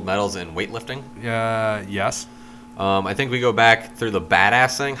have gold medals in weightlifting? Yes. I think we go back through the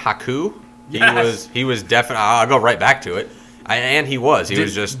badass thing. Haku. Yes. He was definitely. I'll go right back to it. And he was. He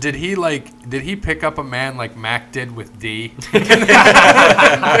was just. Did he pick up a man like Mac did with D?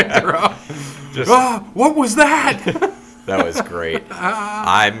 What was that? That was great.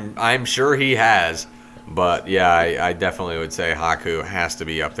 I'm sure he has. But yeah, I definitely would say Haku has to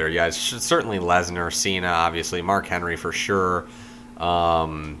be up there. Yeah, certainly Lesnar, Cena, obviously, Mark Henry for sure.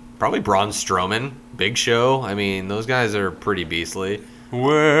 Probably Braun Strowman, Big Show. I mean, those guys are pretty beastly.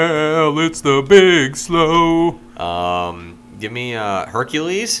 Well, it's the Big Slow. Give me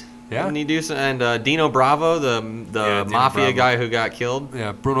Hercules. Yeah. Didn't he do some, and Dino Bravo, the mafia Bravo. guy who got killed.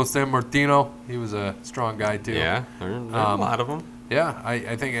 Yeah, Bruno Sammartino. He was a strong guy too. Yeah, there are a lot of them. Yeah,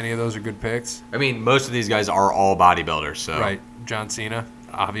 I think any of those are good picks. I mean, most of these guys are all bodybuilders, so. Right. John Cena,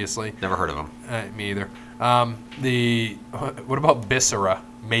 obviously. Never heard of him. Me either. What about Bissera?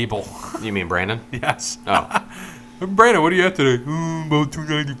 Mabel. You mean Brandon? Yes. Oh. Brandon, what do you have today? About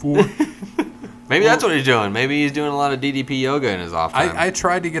 294. Maybe that's what he's doing. Maybe he's doing a lot of DDP yoga in his off time. I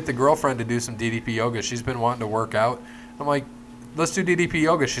tried to get the girlfriend to do some DDP yoga. She's been wanting to work out. I'm like, let's do DDP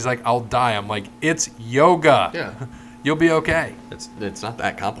yoga. She's like, I'll die. I'm like, it's yoga. Yeah. You'll be okay. It's not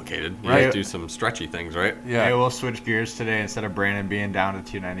that complicated. You Right. just do some stretchy things, right? Yeah. Hey, we'll switch gears today. Instead of Brandon being down to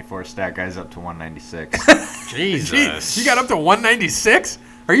 294, stat guy's up to 196. Jesus. Jeez, you got up to 196?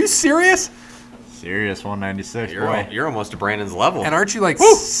 Are you serious? Serious 196, boy. You're almost to Brandon's level. And aren't you like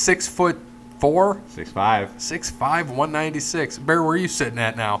 6'5" 6'4", 6'5". 6'5", 196. Bear, where are you sitting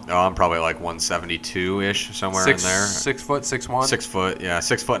at now? Oh, I'm probably like 172-ish, somewhere in there. 6 foot, 6'1"? 6 foot, yeah,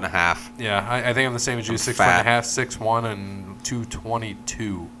 6 foot and a half. Yeah, I think I'm the same as you. I'm 6 fat. foot and a half, 6'1", and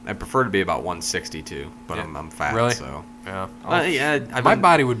 222. I prefer to be about 162, but Yeah. I'm fat, Really? so. Yeah. Yeah, My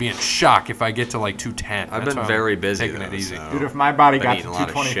body would be in shock if I get to like 210. I've That's been why very I'm busy, taking it though, easy. so- Dude, if my body Been got to eating a lot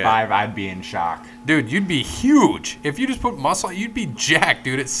of 225, I'd be in shock. Dude, you'd be huge. If you just put muscle, you'd be jacked,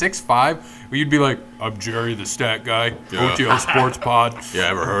 dude. At 6'5", you'd be like, I'm Jerry the Stat Guy, Yeah. OTL Sports Pod. Yeah,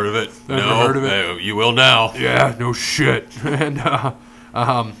 ever heard of it? Never heard of it. You will now. Yeah, no shit. And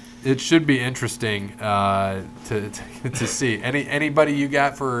it should be interesting to see. Anybody you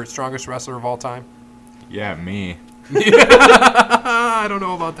got for strongest wrestler of all time? Yeah, me. I don't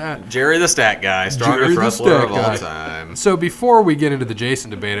know about that. Jerry the Stat Guy, Jerry strongest the wrestler Stat of all Guy. time. So before we get into the Jason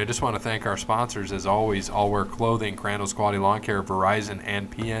debate, I just want to thank our sponsors, as always, All Wear Clothing, Crandall's Quality Lawn Care, Verizon, and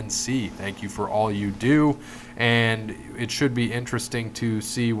PNC. Thank you for all you do. And it should be interesting to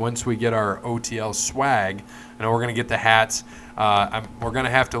see once we get our OTL swag. I know we're going to get the hats. We're going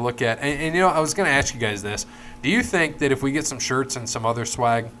to have to look at, and you know, I was going to ask you guys this. Do you think that if we get some shirts and some other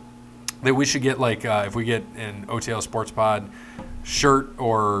swag, that we should get, like, if we get an OTL Sports Pod shirt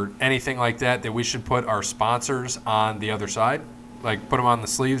or anything like that, that we should put our sponsors on the other side? Like, put them on the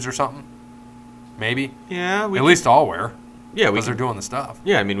sleeves or something? Maybe? Yeah, At least All Wear, yeah, we because they're could, doing the stuff.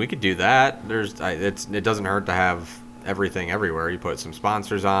 yeah. I mean, we could do that. It doesn't hurt to have everything everywhere. You put some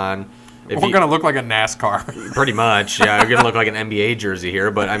sponsors on. We're going to look like a NASCAR. Pretty much, yeah. We're gonna look like an NBA jersey here,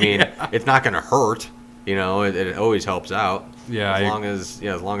 but I mean, it's not gonna hurt. You know, it always helps out. Yeah,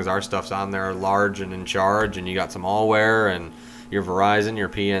 as long as our stuff's on there, large and in charge, and you got some All Wear and your Verizon, your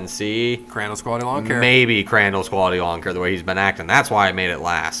PNC, Crandall's Quality Lawn Care. maybe Crandall's Quality Lawn Care, the way he's been acting. That's why I made it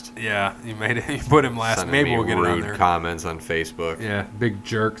last. Yeah, you made it. You put him last. Sending Maybe me we'll get it on rude there. comments on Facebook. Yeah, big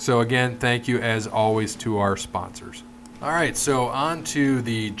jerk. So again, thank you as always to our sponsors. All right, so on to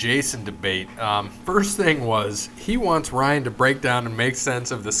the Jason debate. First thing was he wants Ryan to break down and make sense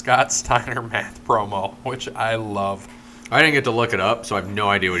of the Scott Steiner math promo, which I love. I didn't get to look it up, so I have no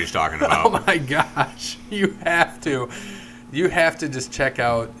idea what he's talking Oh about. my gosh, you have to just check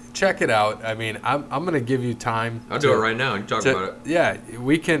it out. I mean, I'm gonna give you time. I'll do it right now. You talk about it. Yeah,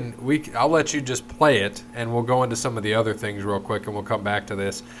 I'll let you just play it, and we'll go into some of the other things real quick, and we'll come back to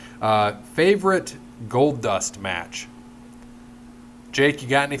this. Favorite Gold Dust match? Jake, you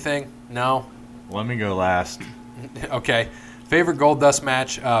got anything? No? Let me go last. Okay. Favorite Gold Dust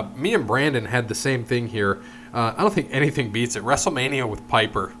match? Me and Brandon had the same thing here. I don't think anything beats it. WrestleMania with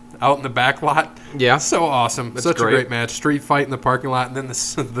Piper out in the back lot. Yeah. So awesome. That's Such great. a great match. Street fight in the parking lot, and then the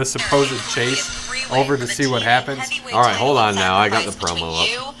supposed chase over to see what happens. All right, hold on now. I got the promo up.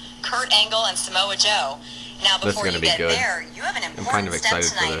 You, Kurt Angle, and Samoa Joe. Now, This is before gonna you be get good. there, you have an kind important of step excited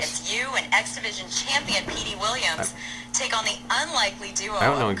for tonight. this. It's you and X Division champion Petey Williams take on the unlikely duo. I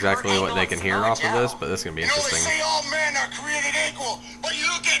don't know of exactly Kurt what Angle they and can hear Samoa off of Joe. this, but this is going to be You know, they interesting. say all men are created equal, but you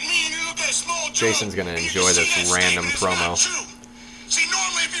look at me and you look at Small Joe. Jason's gonna and you enjoy can this see that random statement is promo. not true. See,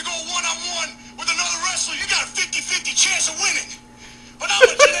 normally if you go one-on-one with another wrestler, you got a 50-50 chance of winning. But I'm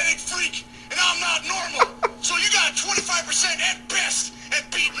a genetic freak, and I'm not normal. So you got a 25% at best at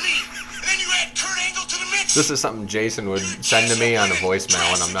beating me. And then you add Kurt Angle to the mix. This is something Jason would send to me on a voicemail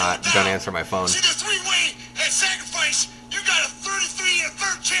when I'm not going to answer my phone. See, the three-way at sacrifice, you got a 33 and a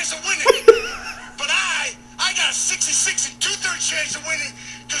third chance of winning. But I got a 66 and two-thirds chance of winning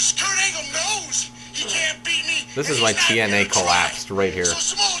because Kurt Angle knows he can't beat me. This and is why he's not TNA gonna try. collapsed right here. So,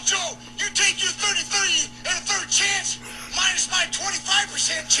 Samoa Joe, you take your 33 and a third chance minus my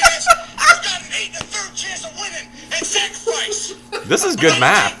 25% chance. You got an 8 and a third chance of winning at sacrifice. This is good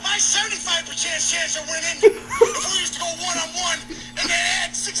math. My 75% chance of winning if we used to go one-on-one and then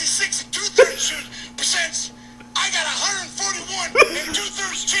add 66 and two-thirds percent. I got 141 and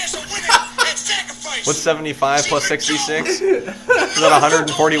two-thirds chance of winning at sacrifice. What's 75 plus 66? Is that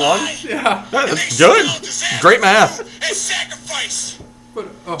 141? Yeah. That's good. Great math. At sacrifice. But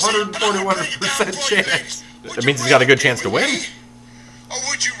 141% chance. That means he's got a good chance to win. Or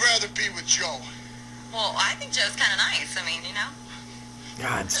would you rather be with Joe? Well, I think Joe's kind of nice. I mean, you know.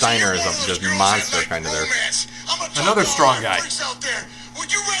 God, Steiner is a just monster kind of there. Another strong guy.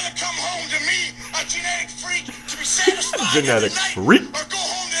 Would you rather come home to me, a genetic freak, to be satisfied Genetic tonight, freak. or go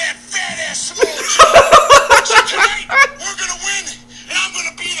home to that fat ass Samoa Joe? So tonight we're gonna win, and I'm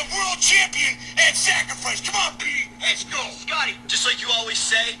gonna be the world champion at sacrifice. Come on, Pete, let's go. Scotty, just like you always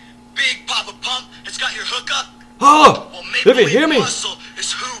say, Big Papa Pump has got your hookup. Oh, Well, if you hear me. Muscle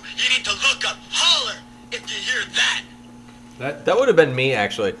is who you need to look up. Holler if you hear that. That would have been me,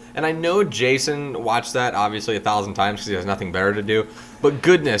 actually. And I know Jason watched that, obviously, 1,000 times because he has nothing better to do. But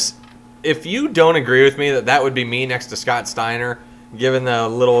goodness, if you don't agree with me that would be me next to Scott Steiner, given the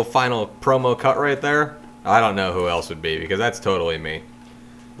little final promo cut right there, I don't know who else would be, because that's totally me.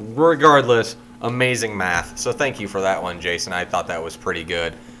 Regardless, amazing math. So thank you for that one, Jason. I thought that was pretty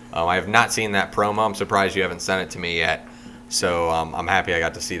good. I have not seen that promo. I'm surprised you haven't sent it to me yet. So I'm happy I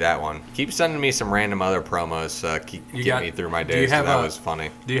got to see that one. Keep sending me some random other promos. Get me through my days. That was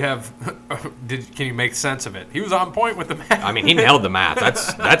funny. Do you have? Can you make sense of it? He was on point with the math. I mean, he nailed the math.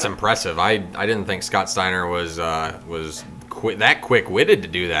 That's impressive. I didn't think Scott Steiner was that quick-witted to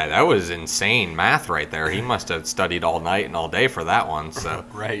do that. That was insane math right there. He must have studied all night and all day for that one. So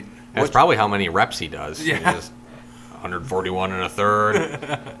right. That's probably how many reps he does. Yeah. He just 141 and a third,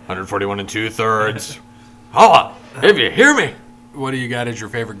 141 and 2/3. Holla! If you hear me. What do you got as your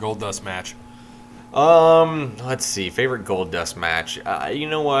favorite Goldust match? Let's see. Favorite Goldust match. You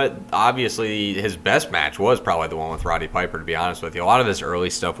know what? Obviously, his best match was probably the one with Roddy Piper, to be honest with you. A lot of his early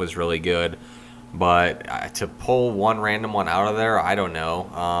stuff was really good. But to pull one random one out of there, I don't know.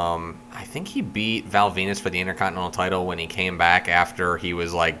 I think he beat Val Venus for the Intercontinental title when he came back after he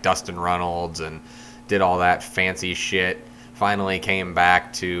was like Dustin Runnels and did all that fancy shit. Finally came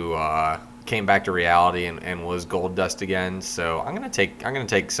back to reality and was Goldust again. So I'm gonna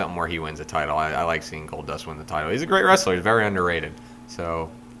take something where he wins a title. I like seeing Goldust win the title. He's a great wrestler. He's very underrated. So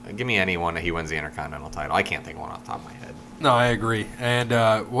give me anyone that he wins the Intercontinental title. I can't think of one off the top of my head. No, I agree. And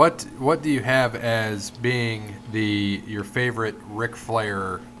what do you have as being your favorite Ric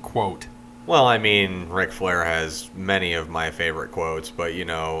Flair quote? Well, I mean, Ric Flair has many of my favorite quotes, but you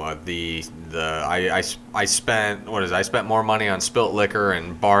know, I spent more money on spilt liquor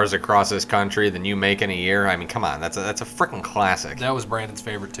and bars across this country than you make in a year. I mean, come on, that's a freaking classic. That was Brandon's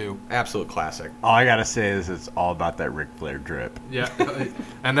favorite too. Absolute classic. All I gotta say is it's all about that Ric Flair drip. Yeah,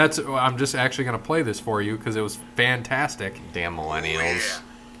 and I'm just actually gonna play this for you because it was fantastic. Damn millennials.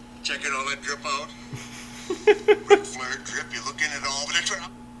 Checking all that drip out. Ric Flair drip, you're looking at all, but that's right.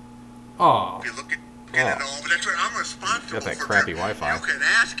 Oh, You're looking at all, but that's right. I'm responsible Got that for crappy drip. Wi-Fi. You can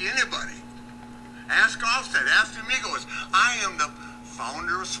ask anybody. Ask Offset. Ask the Amigos. I am the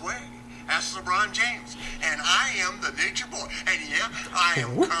founder of Sway. Ask LeBron James. And I am the Nature Boy. And yeah, I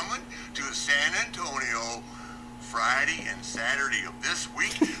am coming to San Antonio Friday and Saturday of this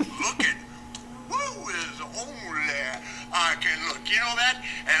week. Looking. Woo is only I can look. You know that?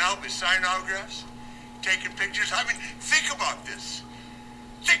 And I'll be signing autographs, taking pictures. I mean, think about this.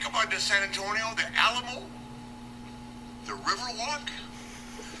 Think about this, San Antonio, the Alamo, the Riverwalk,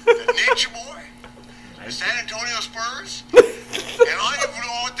 the Nature Boy, the San Antonio Spurs, and all you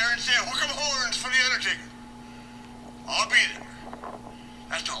go out there and say, hook 'em horns for the Undertaker. I'll be there.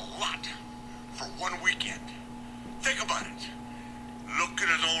 That's a lot for one weekend. Think about it. Looking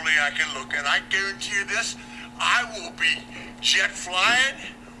as only I can look, and I guarantee you this, I will be jet flying.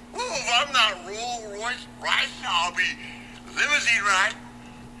 Woo, if I'm not Rolls Royce riding, I'll be limousine riding.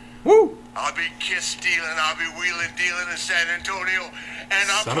 Woo! I'll be kiss stealing, I'll be wheeling dealing in San Antonio, and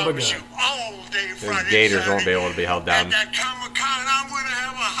I'll Son of a promise gun. you all day Friday. Gators Saturday, won't be able to be held down. At that Comic-Con, I'm going to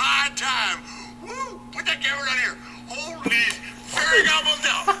have a high time. Woo! Put that camera down here. Hold these fairy gobbles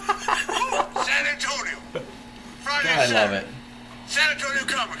down. Woo! San Antonio. Friday and Saturday. San Antonio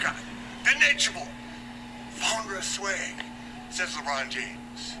Comic-Con. The Nature Boy. Founder of Swag, says LeBron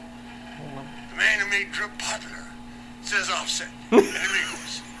James. The man who made drip popular, says Offset. And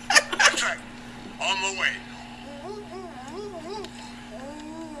Amigos. That's right. On my way.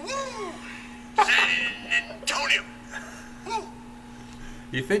 San Antonio. Woo.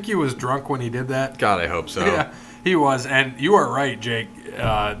 you think he was drunk when he did that? God, I hope so. Yeah, he was, and you are right, Jake.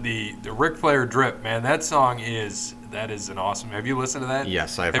 The Ric Flair drip, man. That song is an awesome. Have you listened to that?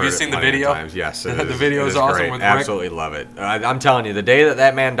 Yes, I've Have heard you it seen the plenty of video? times. Yes, The it is. video It is is awesome great. with Rick. Absolutely love it. I'm telling you, the day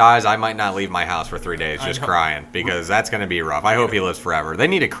that man dies, I might not leave my house for 3 days just know. crying because that's going to be rough. I hope he lives forever. They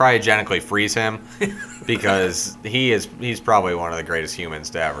need to cryogenically freeze him because he's probably one of the greatest humans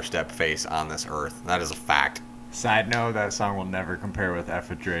to ever step face on this earth. That is a fact. Side note, that song will never compare with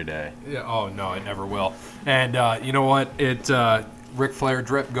F a Dre Day. Yeah, oh no, it never will. And you know what? Ric Flair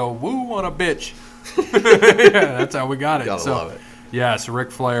drip go woo on a bitch. Yeah, that's how we got it. Gotta love it. Yes, Ric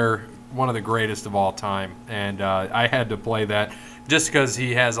Flair, one of the greatest of all time, and I had to play that just because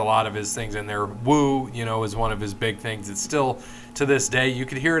he has a lot of his things in there. Woo, is one of his big things. It's still to this day. You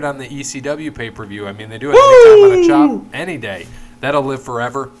could hear it on the ECW pay-per-view. I mean, they do it any time on a chop, any day. That'll live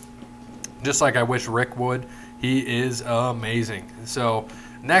forever. Just like I wish Rick would. He is amazing. So,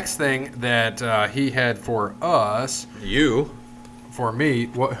 next thing that he had for us, for me,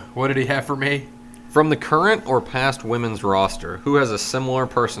 what did he have for me? From the current or past women's roster, who has a similar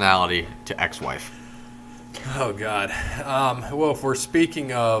personality to ex-wife? Oh God. Well, if we're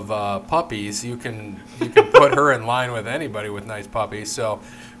speaking of puppies, you can put her in line with anybody with nice puppies. So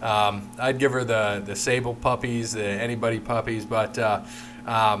I'd give her the Sable puppies, the anybody puppies. But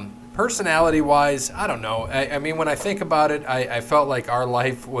personality-wise, I don't know. I mean, when I think about it, I felt like our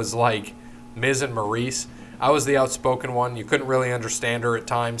life was like Miz and Maurice. I was the outspoken one. You couldn't really understand her at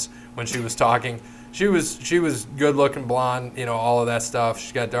times when she was talking. She was good looking, blonde, all of that stuff.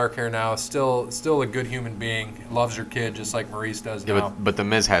 She's got dark hair now. Still a good human being. Loves her kid just like Maurice does Yeah, now. but the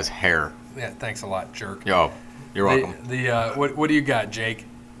Miz has hair. Yeah, thanks a lot, jerk. Yo, you're welcome. What do you got, Jake?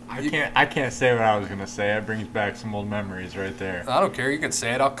 I can't say what I was gonna say. That brings back some old memories right there. I don't care. You can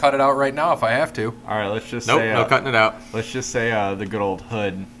say it. I'll cut it out right now if I have to. All right, let's just Nope, say no cutting it out. let's just say the good old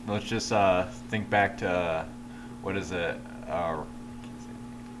hood. Let's just think back to what is it?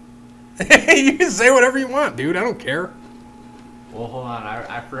 You can say whatever you want, dude. I don't care. Well, hold on.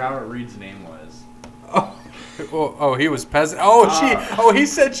 I forgot what Reed's name was. Oh, he was peasant. He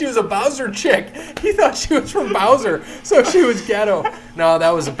said she was a Bowser chick. He thought she was from Bowser, so she was ghetto. No, that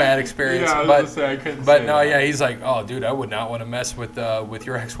was a bad experience. Yeah, I was but gonna say, I couldn't but say no, that. yeah, he's like, oh, dude, I would not want to mess with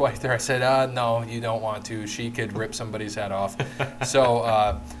your ex-wife there. I said, no, you don't want to. She could rip somebody's head off.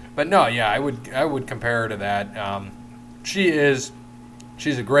 So, but no, yeah, I would compare her to that.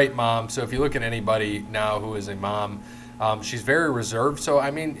 She's a great mom. So if you look at anybody now who is a mom, she's very reserved. So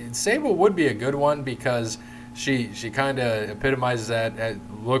I mean, Sable would be a good one because she kind of epitomizes that.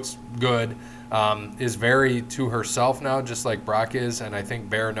 Looks good. Is very to herself now, just like Brock is. And I think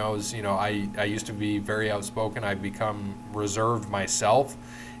Bear knows. I used to be very outspoken. I've become reserved myself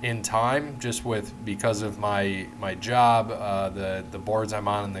in time, just because of my job, the boards I'm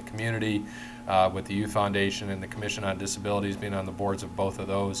on in the community. With the Youth Foundation and the Commission on Disabilities, being on the boards of both of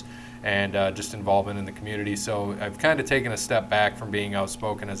those, and just involvement in the community. So I've kind of taken a step back from being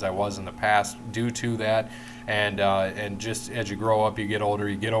outspoken as I was in the past due to that. And just as you grow up, you get older,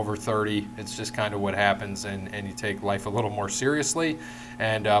 you get over 30, it's just kind of what happens, and you take life a little more seriously.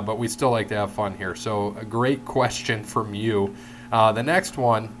 But we still like to have fun here. So a great question from you. The next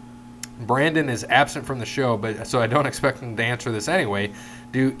one, Brandon is absent from the show, so I don't expect him to answer this anyway.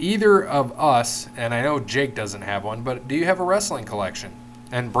 Do either of us, and I know Jake doesn't have one, but do you have a wrestling collection?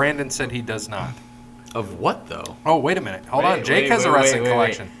 And Brandon said he does not. Of what though? Oh, wait a minute. Hold on. Jake has a wrestling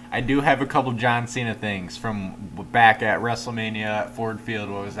collection. I do have a couple John Cena things from back at WrestleMania at Ford Field.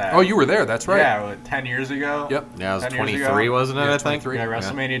 What was that? Oh, you were there. That's right. Yeah, 10 years ago. Yep. Yeah, it was 10 years 23, ago. wasn't it? Yeah, I think. 23. Yeah,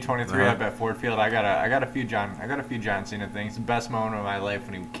 WrestleMania 23 Uh-huh. up at Ford Field. I got a few John Cena things. The best moment of my life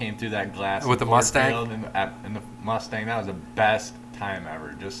when he came through that glass With in the Ford Mustang? Field in the Mustang. That was the best time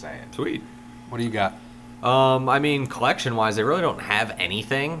ever. Just saying. Sweet. What do you got? I mean, collection-wise, I really don't have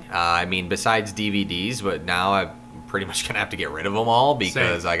anything. I mean, besides DVDs, but now I'm pretty much gonna have to get rid of them all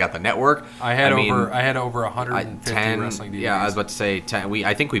because I got the network. I had mean, over 150 wrestling DVDs. Yeah, I was about to say 10.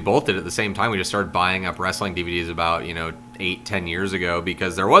 I think we both did it at the same time. We just started buying up wrestling DVDs about 8-10 years ago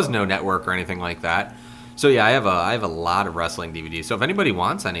because there was no network or anything like that. So yeah, I have a lot of wrestling DVDs. So if anybody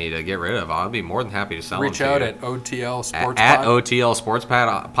wants any to get rid of, I'll be more than happy to sell Reach them to out you. at OTL Sports at Pod. OTL Sports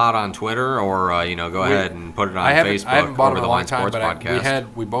Pod on Twitter, or go ahead and put it on Facebook. I haven't bought over them in the a long Line time, Sports but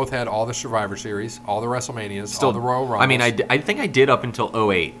Podcast. we both had all the Survivor Series, all the WrestleManias, all the Royal Rumbles. I mean, I think I did up until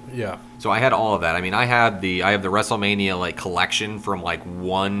 08. Yeah. So I had all of that. I mean, I have the WrestleMania collection from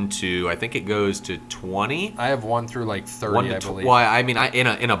 1 to I think it goes to 20. I have 1 through 30, 1 to I believe. Well, I mean,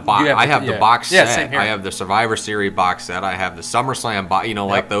 in a box. You have I the- have the yeah. box Yeah, set. same here. I have the Survivor Series box set. I have the SummerSlam box.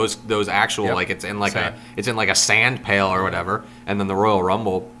 Yep. Those actual Yep. it's in Same. a sand pail or whatever. And then the Royal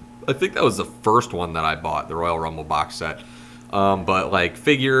Rumble. I think that was the first one that I bought, the Royal Rumble box set. But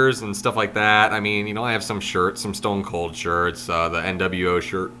figures and stuff like that. I mean, I have some shirts, some Stone Cold shirts, the NWO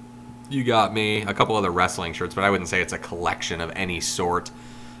shirt. You got me. A couple other wrestling shirts, but I wouldn't say it's a collection of any sort.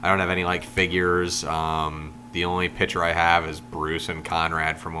 I don't have any figures. The only picture I have is Bruce and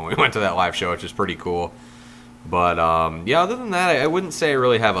Conrad from when we went to that live show, which is pretty cool. But other than that, I wouldn't say I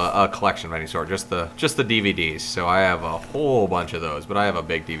really have a collection of any sort. Just the DVDs. So I have a whole bunch of those, but I have a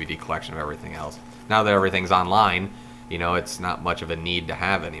big DVD collection of everything else. Now that everything's online, it's not much of a need to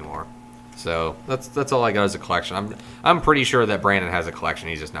have anymore. So that's all I got as a collection. I'm pretty sure that Brandon has a collection.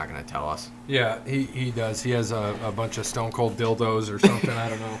 He's just not going to tell us. Yeah, he does. He has a bunch of Stone Cold dildos or something. I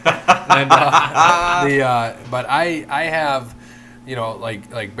don't know. And but I have,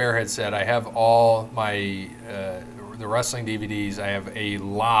 like Bear had said, I have all my the wrestling DVDs, I have a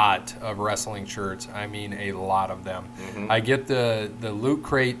lot of wrestling shirts. I mean, a lot of them. I get the Loot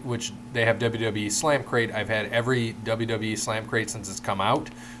Crate, which they have WWE Slam Crate. I've had every WWE Slam Crate since it's come out,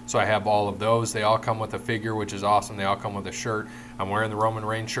 so I have all of those. They all come with a figure, which is awesome. They all come with a shirt. I'm wearing the Roman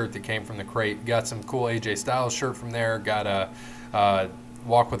Reigns shirt that came from the crate. Got some cool AJ Styles shirt from there. Got a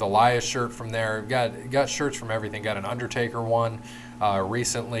Walk with Elias shirt from there. Got shirts from everything. Got an Undertaker one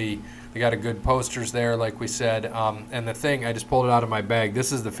recently. They got a good posters there, like we said. And the thing, I just pulled it out of my bag.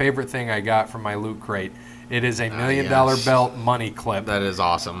 This is the favorite thing I got from my Loot Crate. It is a $1 million belt money clip. That is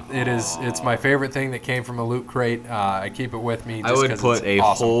awesome. It's my favorite thing that came from a Loot Crate. I keep it with me. I would put a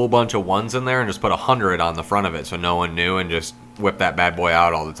whole bunch of ones in there and just put 100 on the front of it so no one knew, and just whip that bad boy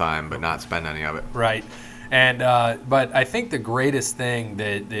out all the time, but not spend any of it. Right. And but I think the greatest thing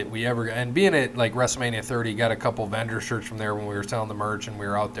that we ever, and being at like WrestleMania 30, got a couple vendor shirts from there when we were selling the merch, and we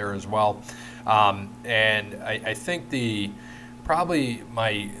were out there as well. And I think the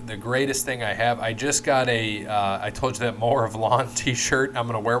greatest thing I have, I just got I told you that Mower of Lawn t-shirt I'm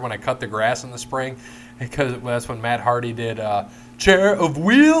going to wear when I cut the grass in the spring, because that's when Matt Hardy did Chair of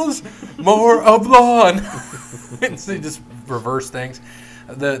Wheels, Mower of Lawn. So just reverse things.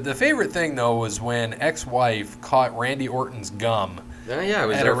 The favorite thing, though, was when ex-wife caught Randy Orton's gum Yeah, I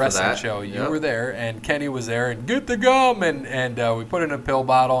was at there a wrestling for that. show. You Yep. were there, and Kenny was there, and get the gum, and we put it in a pill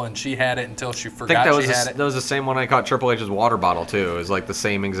bottle, and she had it until she I think forgot that was she had it. that was the same one I caught Triple H's water bottle too. It was like the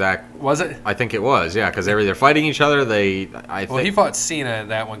same exact. Was it? I think it was, yeah, because they're fighting each other. Well, he fought Cena in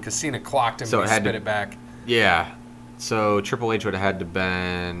that one because Cena clocked him So and it he had spit to- it back. Yeah. So Triple H would have had to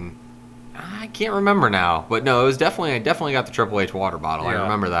been. I can't remember now, but no, it was definitely. I definitely got the Triple H water bottle. Yeah. I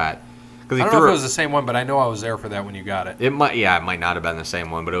remember that. I don't know if it was the same one, but I know I was there for that when you got it. It might not have been the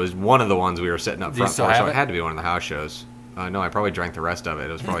same one, but it was one of the ones we were sitting up Do you front still for, so have it it? had to be one of the house shows. No, I probably drank the rest of it.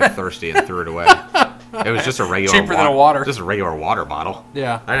 It was probably thirsty and threw it away. It was just a regular Cheaper than a water. Just a regular water bottle.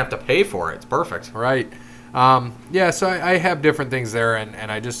 Yeah. I didn't have to pay for it. It's perfect. Right. Yeah, so I have different things there,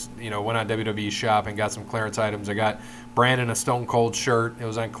 and I just, went on WWE Shop and got some clearance items. I got Brandon a Stone Cold shirt. It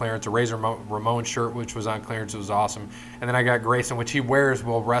was on clearance. A Razor Ramon shirt, which was on clearance. It was awesome. And then I got Grayson, which he wears,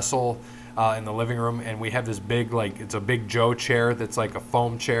 will wrestle in the living room, and we have this big, it's a Big Joe chair that's like a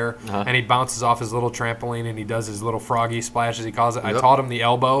foam chair, and he bounces off his little trampoline, and he does his little froggy splash, as he calls it. I taught him the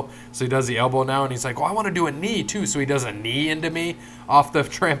elbow, so he does the elbow now, and he's like, I want to do a knee, too, so he does a knee into me off the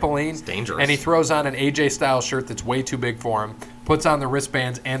trampoline. It's dangerous. And he throws on an AJ Styles shirt that's way too big for him, puts on the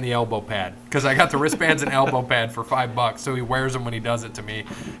wristbands and the elbow pad, because I got the wristbands and elbow pad for $5, so he wears them when he does it to me.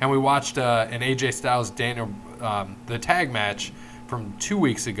 And we watched an AJ Styles Daniel, the tag match from 2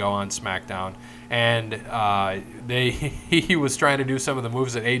 weeks ago on SmackDown, and he was trying to do some of the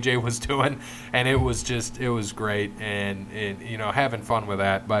moves that AJ was doing, and it was great, and having fun with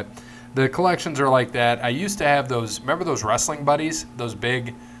that. But the collections are like that. I used to have those. Remember those wrestling buddies? Those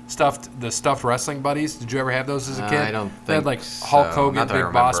big stuffed wrestling buddies. Did you ever have those as a kid? I don't They had think like so. Hulk Hogan, Not that I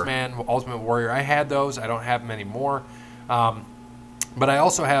Big Boss remember. Man, Ultimate Warrior. I had those. I don't have them anymore. But I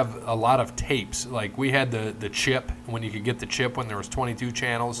also have a lot of tapes. Like we had the chip, when you could get the chip when there was 22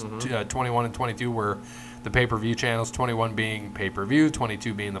 channels, 21 and 22 were the pay-per-view channels, 21 being pay-per-view,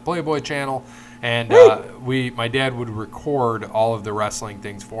 22 being the Playboy channel. And my dad would record all of the wrestling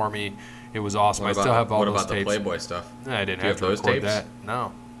things for me. It was awesome. I still have all those tapes. Playboy stuff? I didn't Do you have to have those record tapes? that.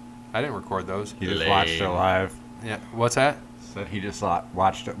 No, I didn't record those. He just watched it live. Yeah, what's that? Said he just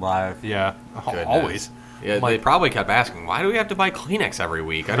watched it live. Yeah, Goodness. always. Yeah, My- they probably kept asking, why do we have to buy Kleenex every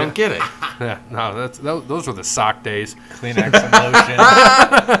week? I don't get it. Yeah, no, those were the sock days. Kleenex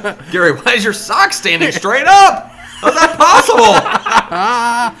and lotion. Gary, why is your sock standing straight up? How's that possible?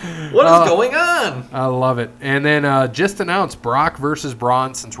 What is going on? I love it. And then just announced Brock versus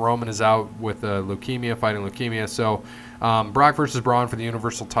Braun, since Roman is out with leukemia, fighting leukemia. So Brock versus Braun for the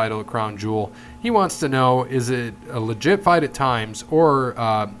Universal title at Crown Jewel. He wants to know, is it a legit fight at times, or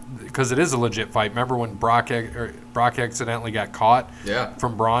because it is a legit fight. Remember when Brock accidentally got caught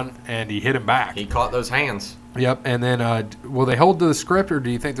from Braun and he hit him back? He caught those hands. Yep. And then will they hold to the script, or do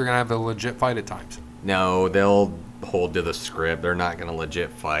you think they're going to have a legit fight at times? No, they'll hold to the script. They're not going to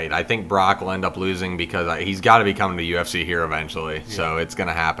legit fight. I think Brock will end up losing because he's got to be coming to UFC here eventually. So it's going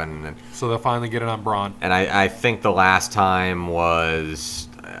to happen. And So they'll finally get it on Braun. I think the last time was,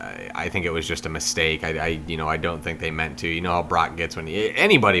 I think it was just a mistake. I don't think they meant to. You know how Brock gets when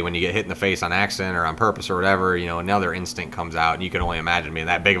anybody when you get hit in the face on accident or on purpose or whatever. Another instinct comes out, and you can only imagine being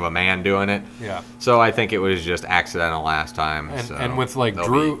that big of a man doing it. Yeah. So I think it was just accidental last time. And with like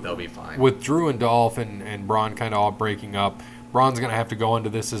they'll be fine. With Drew and Dolph and Braun kind of all breaking up, Braun's going to have to go into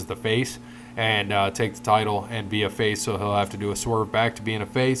this as the face and take the title and be a face, so he'll have to do a swerve back to being a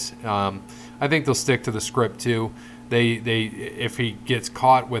face. I think they'll stick to the script too. if he gets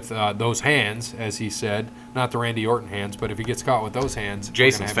caught with those hands, as he said, not the Randy Orton hands, but if he gets caught with those hands, we're gonna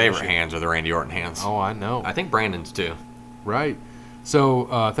Jason's have an favorite issue. hands are the Randy Orton hands. Oh, I know. I think Brandon's too. Right.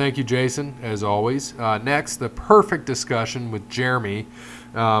 So thank you, Jason, as always. Next, the perfect discussion with Jeremy,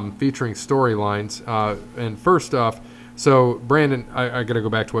 featuring storylines. And first off, so Brandon, I got to go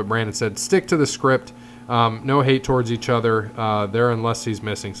back to what Brandon said. Stick to the script. No hate towards each other there unless he's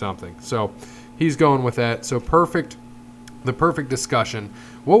missing something. So he's going with that. So the perfect discussion.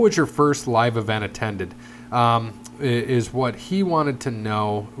 What was your first live event attended? Is what he wanted to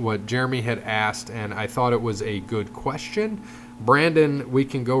know, what Jeremy had asked, and I thought it was a good question. Brandon, we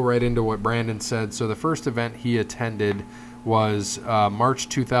can go right into what Brandon said. So the first event he attended was March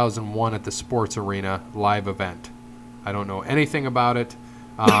 2001 at the Sports Arena live event. I don't know anything about it.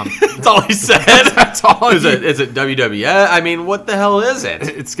 That's all he said. That's all. Is it WWF? I mean, what the hell is it?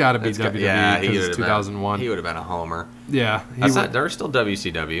 It's got to be WWE Yeah, he because would it's have 2001. He would have been a homer. Yeah, There's still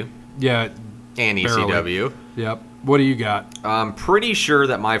WCW yeah, and barely. ECW. Yep. What do you got? I'm pretty sure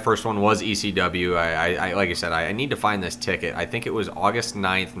that my first one was ECW. I like I said, I need to find this ticket. I think it was August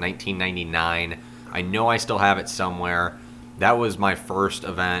 9th, 1999. I know I still have it somewhere. That was my first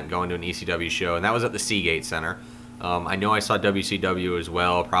event going to an ECW show, and that was at the Seagate Center. I know I saw WCW as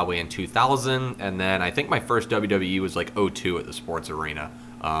well, probably in 2000, and then I think my first WWE was like 02 at the Sports Arena,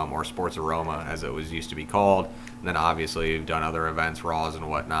 or Sports Aroma, as it was used to be called. And then obviously we've done other events, Raws and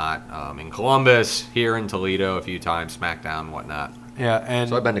whatnot, in Columbus, here in Toledo a few times, SmackDown and whatnot. Yeah, and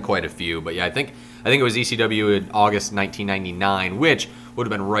So I've been to quite a few, but yeah, I think it was ECW in August 1999, which would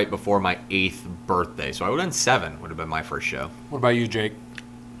have been right before my 8th birthday. So I would have been 7, would have been my first show. what about you, Jake?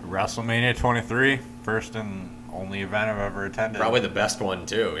 WrestleMania 23, first and only event I've ever attended. Probably the best one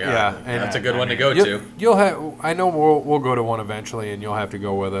too. Yeah, Yeah, and that's a good I one to mean, go to. You'll have. I know we'll go to one eventually, and you'll have to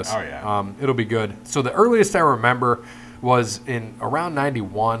go with us. Oh, yeah. It'll be good. So the earliest I remember was in around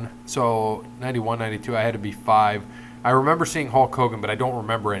 91. So 91, 92, I had to be 5. I remember seeing Hulk Hogan, but I don't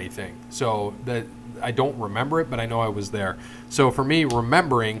remember anything. So that I don't remember it, but I know I was there. So for me,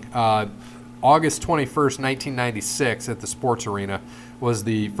 remembering August 21st, 1996 at the Sports Arena was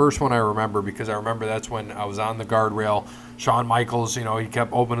the first one I remember, because I remember that's when I was on the guardrail. Shawn Michaels, he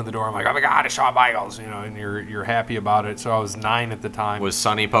kept opening the door. I'm like, oh my God, it's Shawn Michaels, and you're happy about it. So I was 9 at the time. Was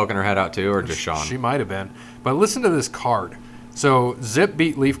Sunny poking her head out too, or just Sean? She might have been. But listen to this card. So Zip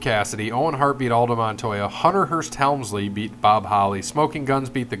beat Leaf Cassidy, Owen Hart beat Aldo Montoya, Hunter Hearst Helmsley beat Bob Holly, Smoking Guns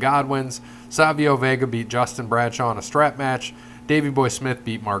beat the Godwins, Savio Vega beat Justin Bradshaw in a strap match, Davey Boy Smith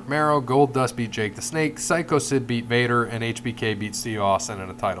beat Mark Marrow, Goldust beat Jake the Snake, Psycho Sid beat Vader, and HBK beat Steve Austin in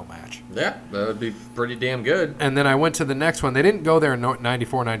a title match. Yeah, that would be pretty damn good. And then I went to the next one. They didn't go there in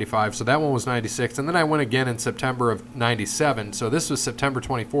 94, 95, so that one was 96. And then I went again in September of 97. So this was September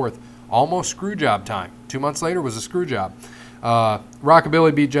 24th, almost screw job time. 2 months later was a screw job.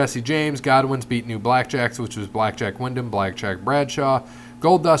 Rockabilly beat Jesse James. Godwins beat New Blackjacks, which was Blackjack Wyndham, Blackjack Bradshaw.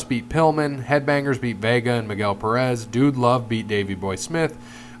 Goldust beat Pillman. Headbangers beat Vega and Miguel Perez. Dude Love beat Davey Boy Smith.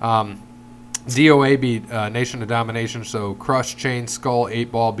 DOA beat Nation of Domination, so Crush, Chain, Skull,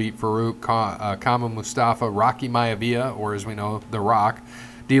 8-Ball beat Farouk, Kama Mustafa, Rocky Maivia, or as we know, The Rock,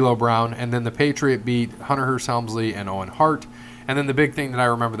 D'Lo Brown, and then the Patriot beat Hunter Hearst Helmsley and Owen Hart. And then the big thing that I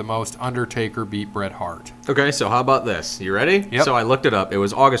remember the most, Undertaker beat Bret Hart. Okay, so how about this? You ready? Yep. So I looked it up. It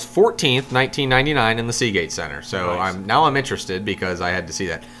was August 14th, 1999 in the Seagate Center. So Nice. I'm interested because I had to see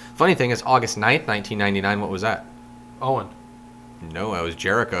that. Funny thing is, August 9th, 1999, what was that? Owen. No, it was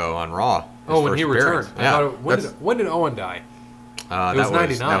Jericho on Raw. His Oh, when first he appearance. returned. I Yeah, thought when did Owen die? that was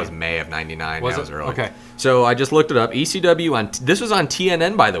 99. That was May of 99. Was That it? was early. Okay. So I just looked it up. ECW this was on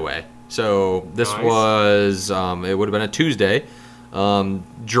TNN, by the way. So this Nice. was it would have been a Tuesday.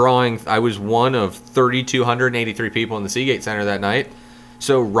 Drawing, I was one of 3,283 people in the Seagate Center that night.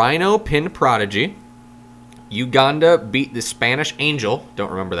 So Rhino pinned Prodigy. Uganda beat the Spanish Angel.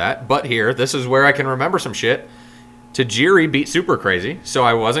 Don't remember that. But here, this is where I can remember some shit. Tajiri beat Super Crazy. So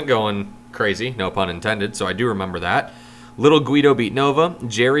I wasn't going crazy, no pun intended. So I do remember that. Little Guido beat Nova.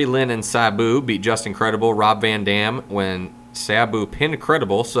 Jerry Lynn and Sabu beat Just Incredible. Rob Van Dam when Sabu pinned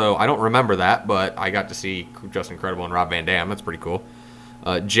Credible. So I don't remember that, but I got to see Just Incredible and Rob Van Dam. That's pretty cool.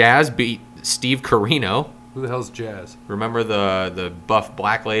 Jazz beat Steve Carino. Who the hell's Jazz? Remember the buff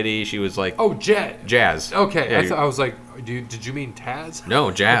black lady? She was like Oh, Jazz. Okay, Yeah, I was like, did you mean Taz?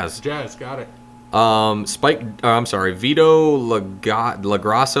 no, Jazz. Jazz, got it. Vito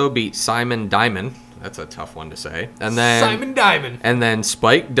Lagrasso beat Simon Diamond. That's a tough one to say. And then Simon Diamond. And then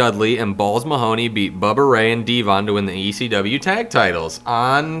Spike Dudley and Balls Mahoney beat Bubba Ray and Devon to win the ECW tag titles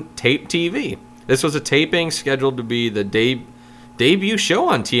on Tape TV. This was a taping scheduled to be the debut show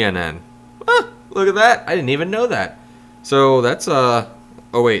on TNN. Look at that. I didn't even know that. So that's oh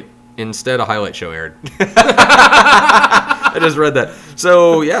wait, instead a highlight show aired. I just read that.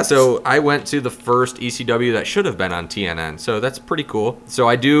 So yeah, so I went to the first ECW that should have been on TNN. So that's pretty cool. So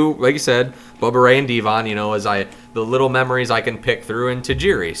I do, like you said, Bubba Ray and Devon, as the little memories I can pick through in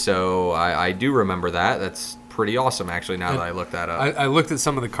Tajiri. So I do remember that. That's pretty awesome, actually, now that I looked that up. I looked at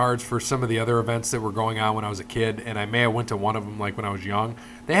some of the cards for some of the other events that were going on when I was a kid, and I may have went to one of them like when I was young.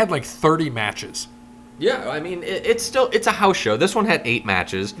 They had like 30 matches. Yeah, I mean, it's a house show. This one had 8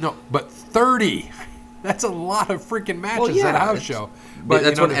 matches. No, but 30. That's a lot of freaking matches at a house show. But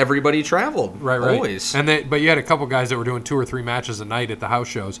that's when everybody traveled. Right. Always. But you had a couple guys that were doing 2 or 3 matches a night at the house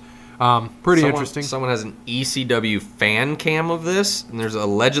shows. Pretty interesting. Someone has an ECW fan cam of this, and there's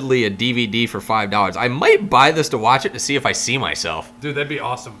allegedly a DVD for $5. I might buy this to watch it to see if I see myself. Dude, that'd be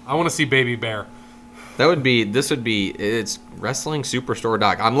awesome. I want to see Baby Bear. It's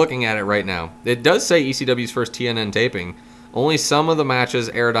WrestlingSuperstore.com. I'm looking at it right now. It does say ECW's first TNN taping. Only some of the matches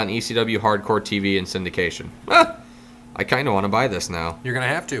aired on ECW Hardcore TV and syndication. I kind of want to buy this now. You're going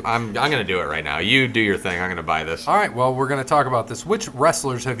to have to. I'm going to do it right now. You do your thing. I'm going to buy this. All right, well, we're going to talk about this. Which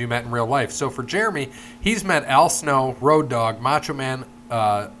wrestlers have you met in real life? So for Jeremy, he's met Al Snow, Road Dogg, Macho Man,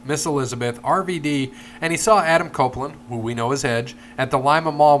 Miss Elizabeth, RVD, and he saw Adam Copeland, who we know as Edge, at the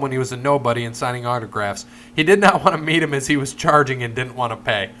Lima Mall when he was a nobody and signing autographs. He did not want to meet him as he was charging and didn't want to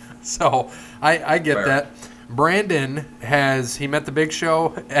pay. So I get Fair. that. Brandon he met the Big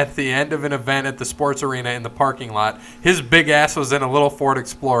Show at the end of an event at the sports arena in the parking lot. His big ass was in a little Ford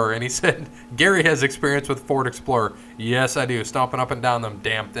Explorer, and he said, Gary has experience with Ford Explorer. Yes, I do, stomping up and down them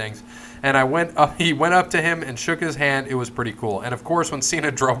damn things. And he went up to him and shook his hand. It was pretty cool. And, of course, when Cena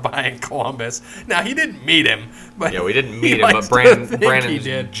drove by in Columbus, now, he didn't meet him. But yeah, we didn't meet him, but Brandon's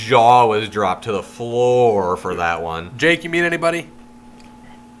Brandon's jaw was dropped to the floor for that one. Jake, you meet anybody?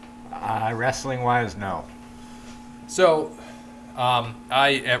 Wrestling-wise, no. So,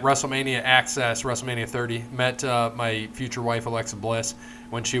 I, at WrestleMania Access, WrestleMania 30, met my future wife, Alexa Bliss,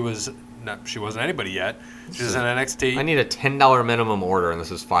 when she wasn't anybody yet. She was in NXT. I need a $10 minimum order, and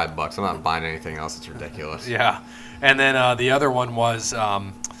this is $5. I'm not buying anything else. It's ridiculous. Yeah. And then the other one was,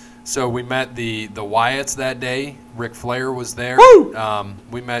 so we met the Wyatts that day. Ric Flair was there. Woo!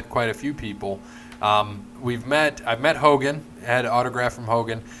 We met quite a few people. I've met Hogan, had an autograph from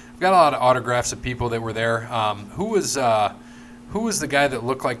Hogan. Got a lot of autographs of people that were there. Who was the guy that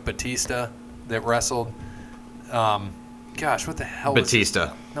looked like Batista that wrestled? Gosh, what the hell?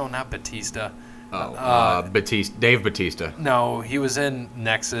 Batista. No, not Batista. Batista. Dave Batista. No, he was in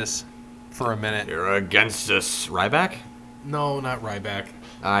Nexus for a minute. You're against us, Ryback? No, not Ryback.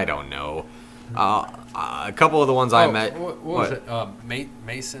 I don't know. A couple of the ones I met. What was it?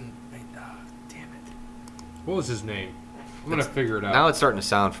 Mason. Damn it. What was his name? I'm going to figure it out. Now it's starting to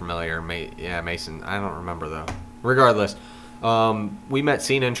sound familiar. Mason. I don't remember, though. Regardless, we met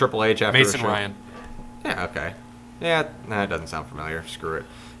Cena and Triple H after Mason a show. Ryan. Yeah, okay. Yeah, it doesn't sound familiar. Screw it.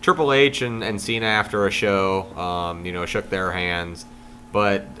 Triple H and Cena after a show, shook their hands.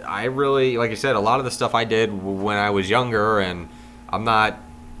 But I really, like I said, a lot of the stuff I did when I was younger, and I'm not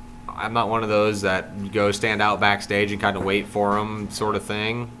one of those that go stand out backstage and kind of wait for them sort of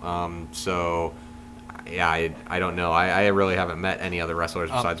thing. Yeah, I don't know. I really haven't met any other wrestlers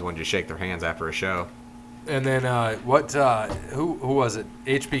besides the ones you shake their hands after a show. And then who was it?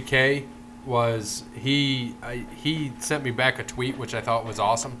 HBK was he sent me back a tweet which I thought was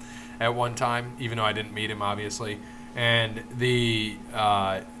awesome at one time, even though I didn't meet him obviously. And the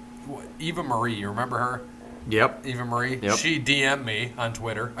Eva Marie, you remember her? Yep. Eva Marie. Yep. She DM'd me on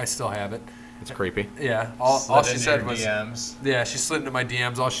Twitter. I still have it. It's creepy. Yeah. All she said was DMs. Yeah, she slid into my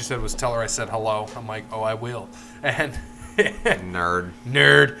DMs. All she said was tell her I said hello. I'm like, oh, I will. And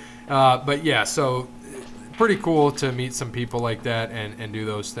nerd. But yeah, so pretty cool to meet some people like that and do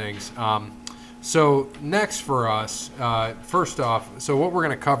those things. So next for us, first off, so what we're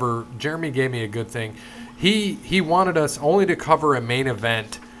going to cover, Jeremy gave me a good thing. He wanted us only to cover a main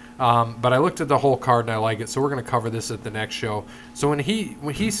event, but I looked at the whole card and I like it, so we're going to cover this at the next show. So when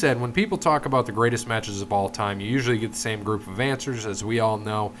he said, when people talk about the greatest matches of all time, you usually get the same group of answers, as we all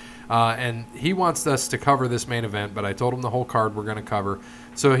know, and he wants us to cover this main event, but I told him the whole card we're going to cover.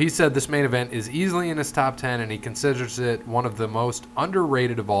 So he said this main event is easily in his top 10, and he considers it one of the most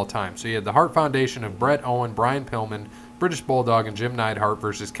underrated of all time. So you had the Hart Foundation of Bret Owen, Brian Pillman, British Bulldog, and Jim Neidhart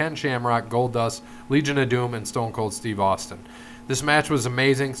versus Ken Shamrock, Goldust, Legion of Doom, and Stone Cold Steve Austin. This match was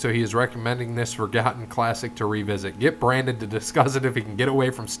amazing, so he is recommending this forgotten classic to revisit. Get Brandon to discuss it if he can get away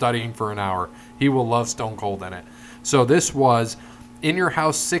from studying for an hour. He will love Stone Cold in it. So this was In Your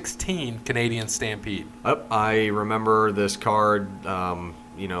House 16 Canadian Stampede. I remember this card,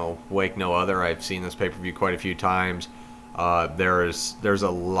 Wake No Other. I've seen this pay-per-view quite a few times. There's a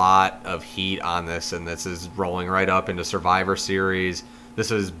lot of heat on this, and this is rolling right up into Survivor Series. This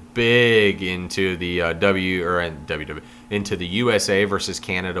is big into the into the USA versus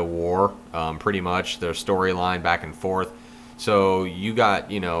Canada war, pretty much their storyline back and forth. So you got,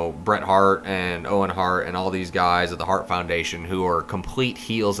 Bret Hart and Owen Hart and all these guys at the Hart Foundation who are complete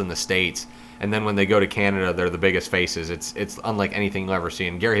heels in the States, and then when they go to Canada, they're the biggest faces. It's unlike anything you'll ever see.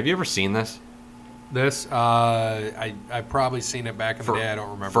 And Gary, have you ever seen this? This, I've probably seen it back in the day. I don't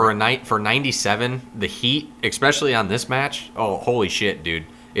remember. For 97, the heat, especially on this match, oh, holy shit, dude.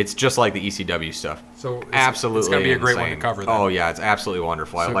 It's just like the ECW stuff. So absolutely it's going to be a great insane. one to cover. Then. Oh yeah, it's absolutely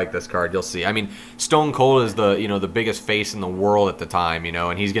wonderful. I like this card. You'll see. I mean, Stone Cold is the biggest face in the world at the time,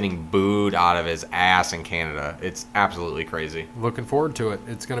 and he's getting booed out of his ass in Canada. It's absolutely crazy. Looking forward to it.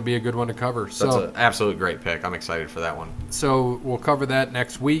 It's going to be a good one to cover. That's an absolute great pick. I'm excited for that one. So we'll cover that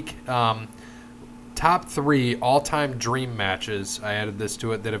next week. Top 3 all-time dream matches, I added this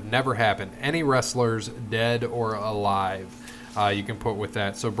to it, that have never happened. Any wrestlers, dead or alive, you can put with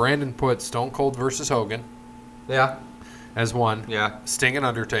that. So Brandon put Stone Cold versus Hogan. Yeah. As one. Yeah. Sting and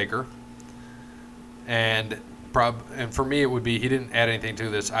Undertaker. And for me, it would be, he didn't add anything to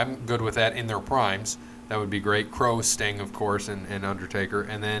this. I'm good with that in their primes. That would be great. Crow, Sting, of course, and Undertaker.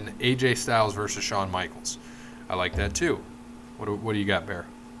 And then AJ Styles versus Shawn Michaels. I like that too. What do you got, Bear?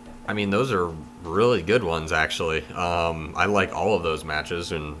 I mean, those are really good ones, actually. I like all of those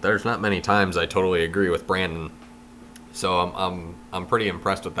matches, and there's not many times I totally agree with Brandon. So I'm pretty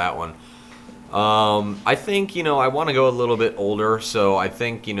impressed with that one. I think, I want to go a little bit older, so I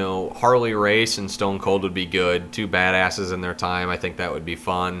think, Harley Race and Stone Cold would be good. Two badasses in their time. I think that would be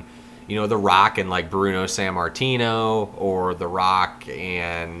fun. The Rock and like Bruno Sammartino, or The Rock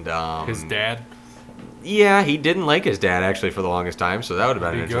and his dad. Yeah, he didn't like his dad actually for the longest time, so that would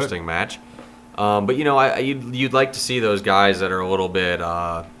have been an interesting match. But you'd like to see those guys that are a little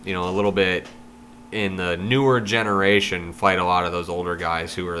bit in the newer generation fight a lot of those older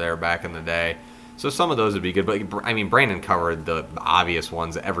guys who were there back in the day. So some of those would be good. But I mean, Brandon covered the obvious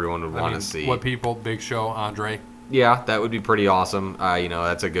ones that everyone would want to see. What people? Big Show, Andre. Yeah, that would be pretty awesome.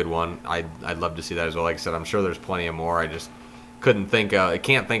 That's a good one. I'd love to see that as well. Like I said, I'm sure there's plenty of more. I just can't think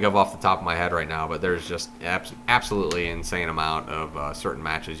of off the top of my head right now, but there's just absolutely insane amount of certain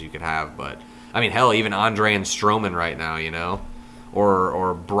matches you could have. But I mean, hell, even Andre and Strowman right now,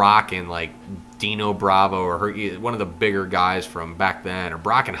 or Brock and like Dino Bravo, or one of the bigger guys from back then, or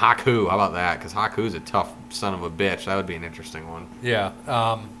Brock and Haku. How about that? Because Haku's a tough son of a bitch. That would be an interesting one. Yeah,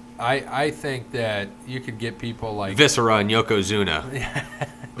 I think that you could get people like Viscera and Yokozuna.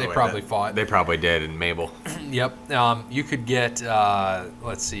 They probably fought. They probably did in Mabel. Yep. You could get,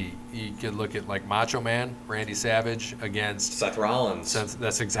 let's see, you could look at like Macho Man, Randy Savage against Seth Rollins.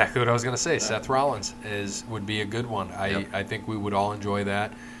 That's exactly what I was going to say. Yeah. Seth Rollins would be a good one. I think we would all enjoy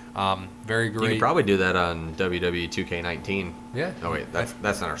that. Very great. You could probably do that on WWE 2K19. Yeah. Oh wait, that's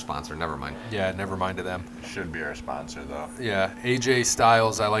not our sponsor. Never mind. Yeah, never mind to them. Should be our sponsor though. Yeah, AJ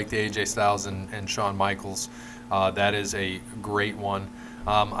Styles. I like the AJ Styles and Shawn Michaels. That is a great one.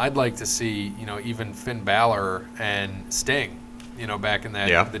 I'd like to see, even Finn Balor and Sting, back in that,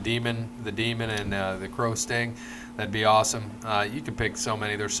 yeah. the Demon and the Crow Sting. That'd be awesome. You could pick so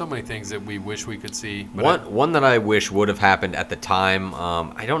many. There's so many things that we wish we could see. But one that I wish would have happened at the time,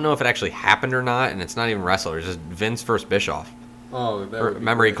 I don't know if it actually happened or not, and it's not even wrestler. It's just Vince versus Bischoff. Oh,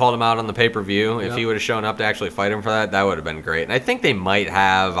 remember he called him out on the pay-per-view? Yep. If he would have shown up to actually fight him for that would have been great. And I think they might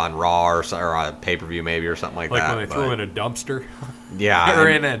have on Raw or on a pay-per-view maybe or something like that. Like when they threw in a dumpster? Yeah. Or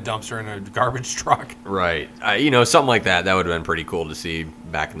in a dumpster in a garbage truck. Right. Something like that. That would have been pretty cool to see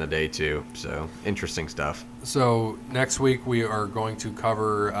back in the day too. So, interesting stuff. So, next week we are going to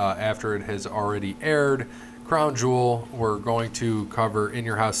cover, after it has already aired, Crown Jewel. We're going to cover In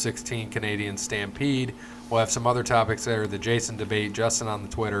Your House 16 Canadian Stampede. We'll have some other topics there, the Jason debate, Justin on the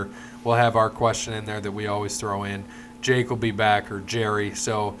Twitter. We'll have our question in there that we always throw in. Jake will be back, or Jerry.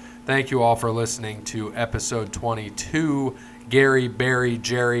 So thank you all for listening to episode 22, Gary, Barry,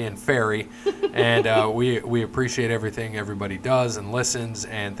 Jerry, and Ferry. And we appreciate everything everybody does and listens.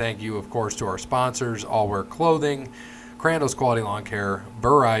 And thank you, of course, to our sponsors, All Wear Clothing, Crandall's Quality Lawn Care,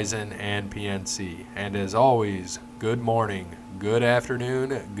 Verizon, and PNC. And as always, good morning, good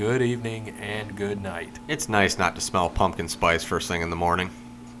afternoon, good evening, and good night. It's nice not to smell pumpkin spice first thing in the morning.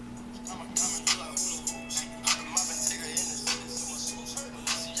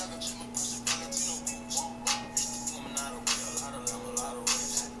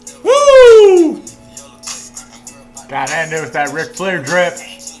 Gotta end it with that Ric Flair drip.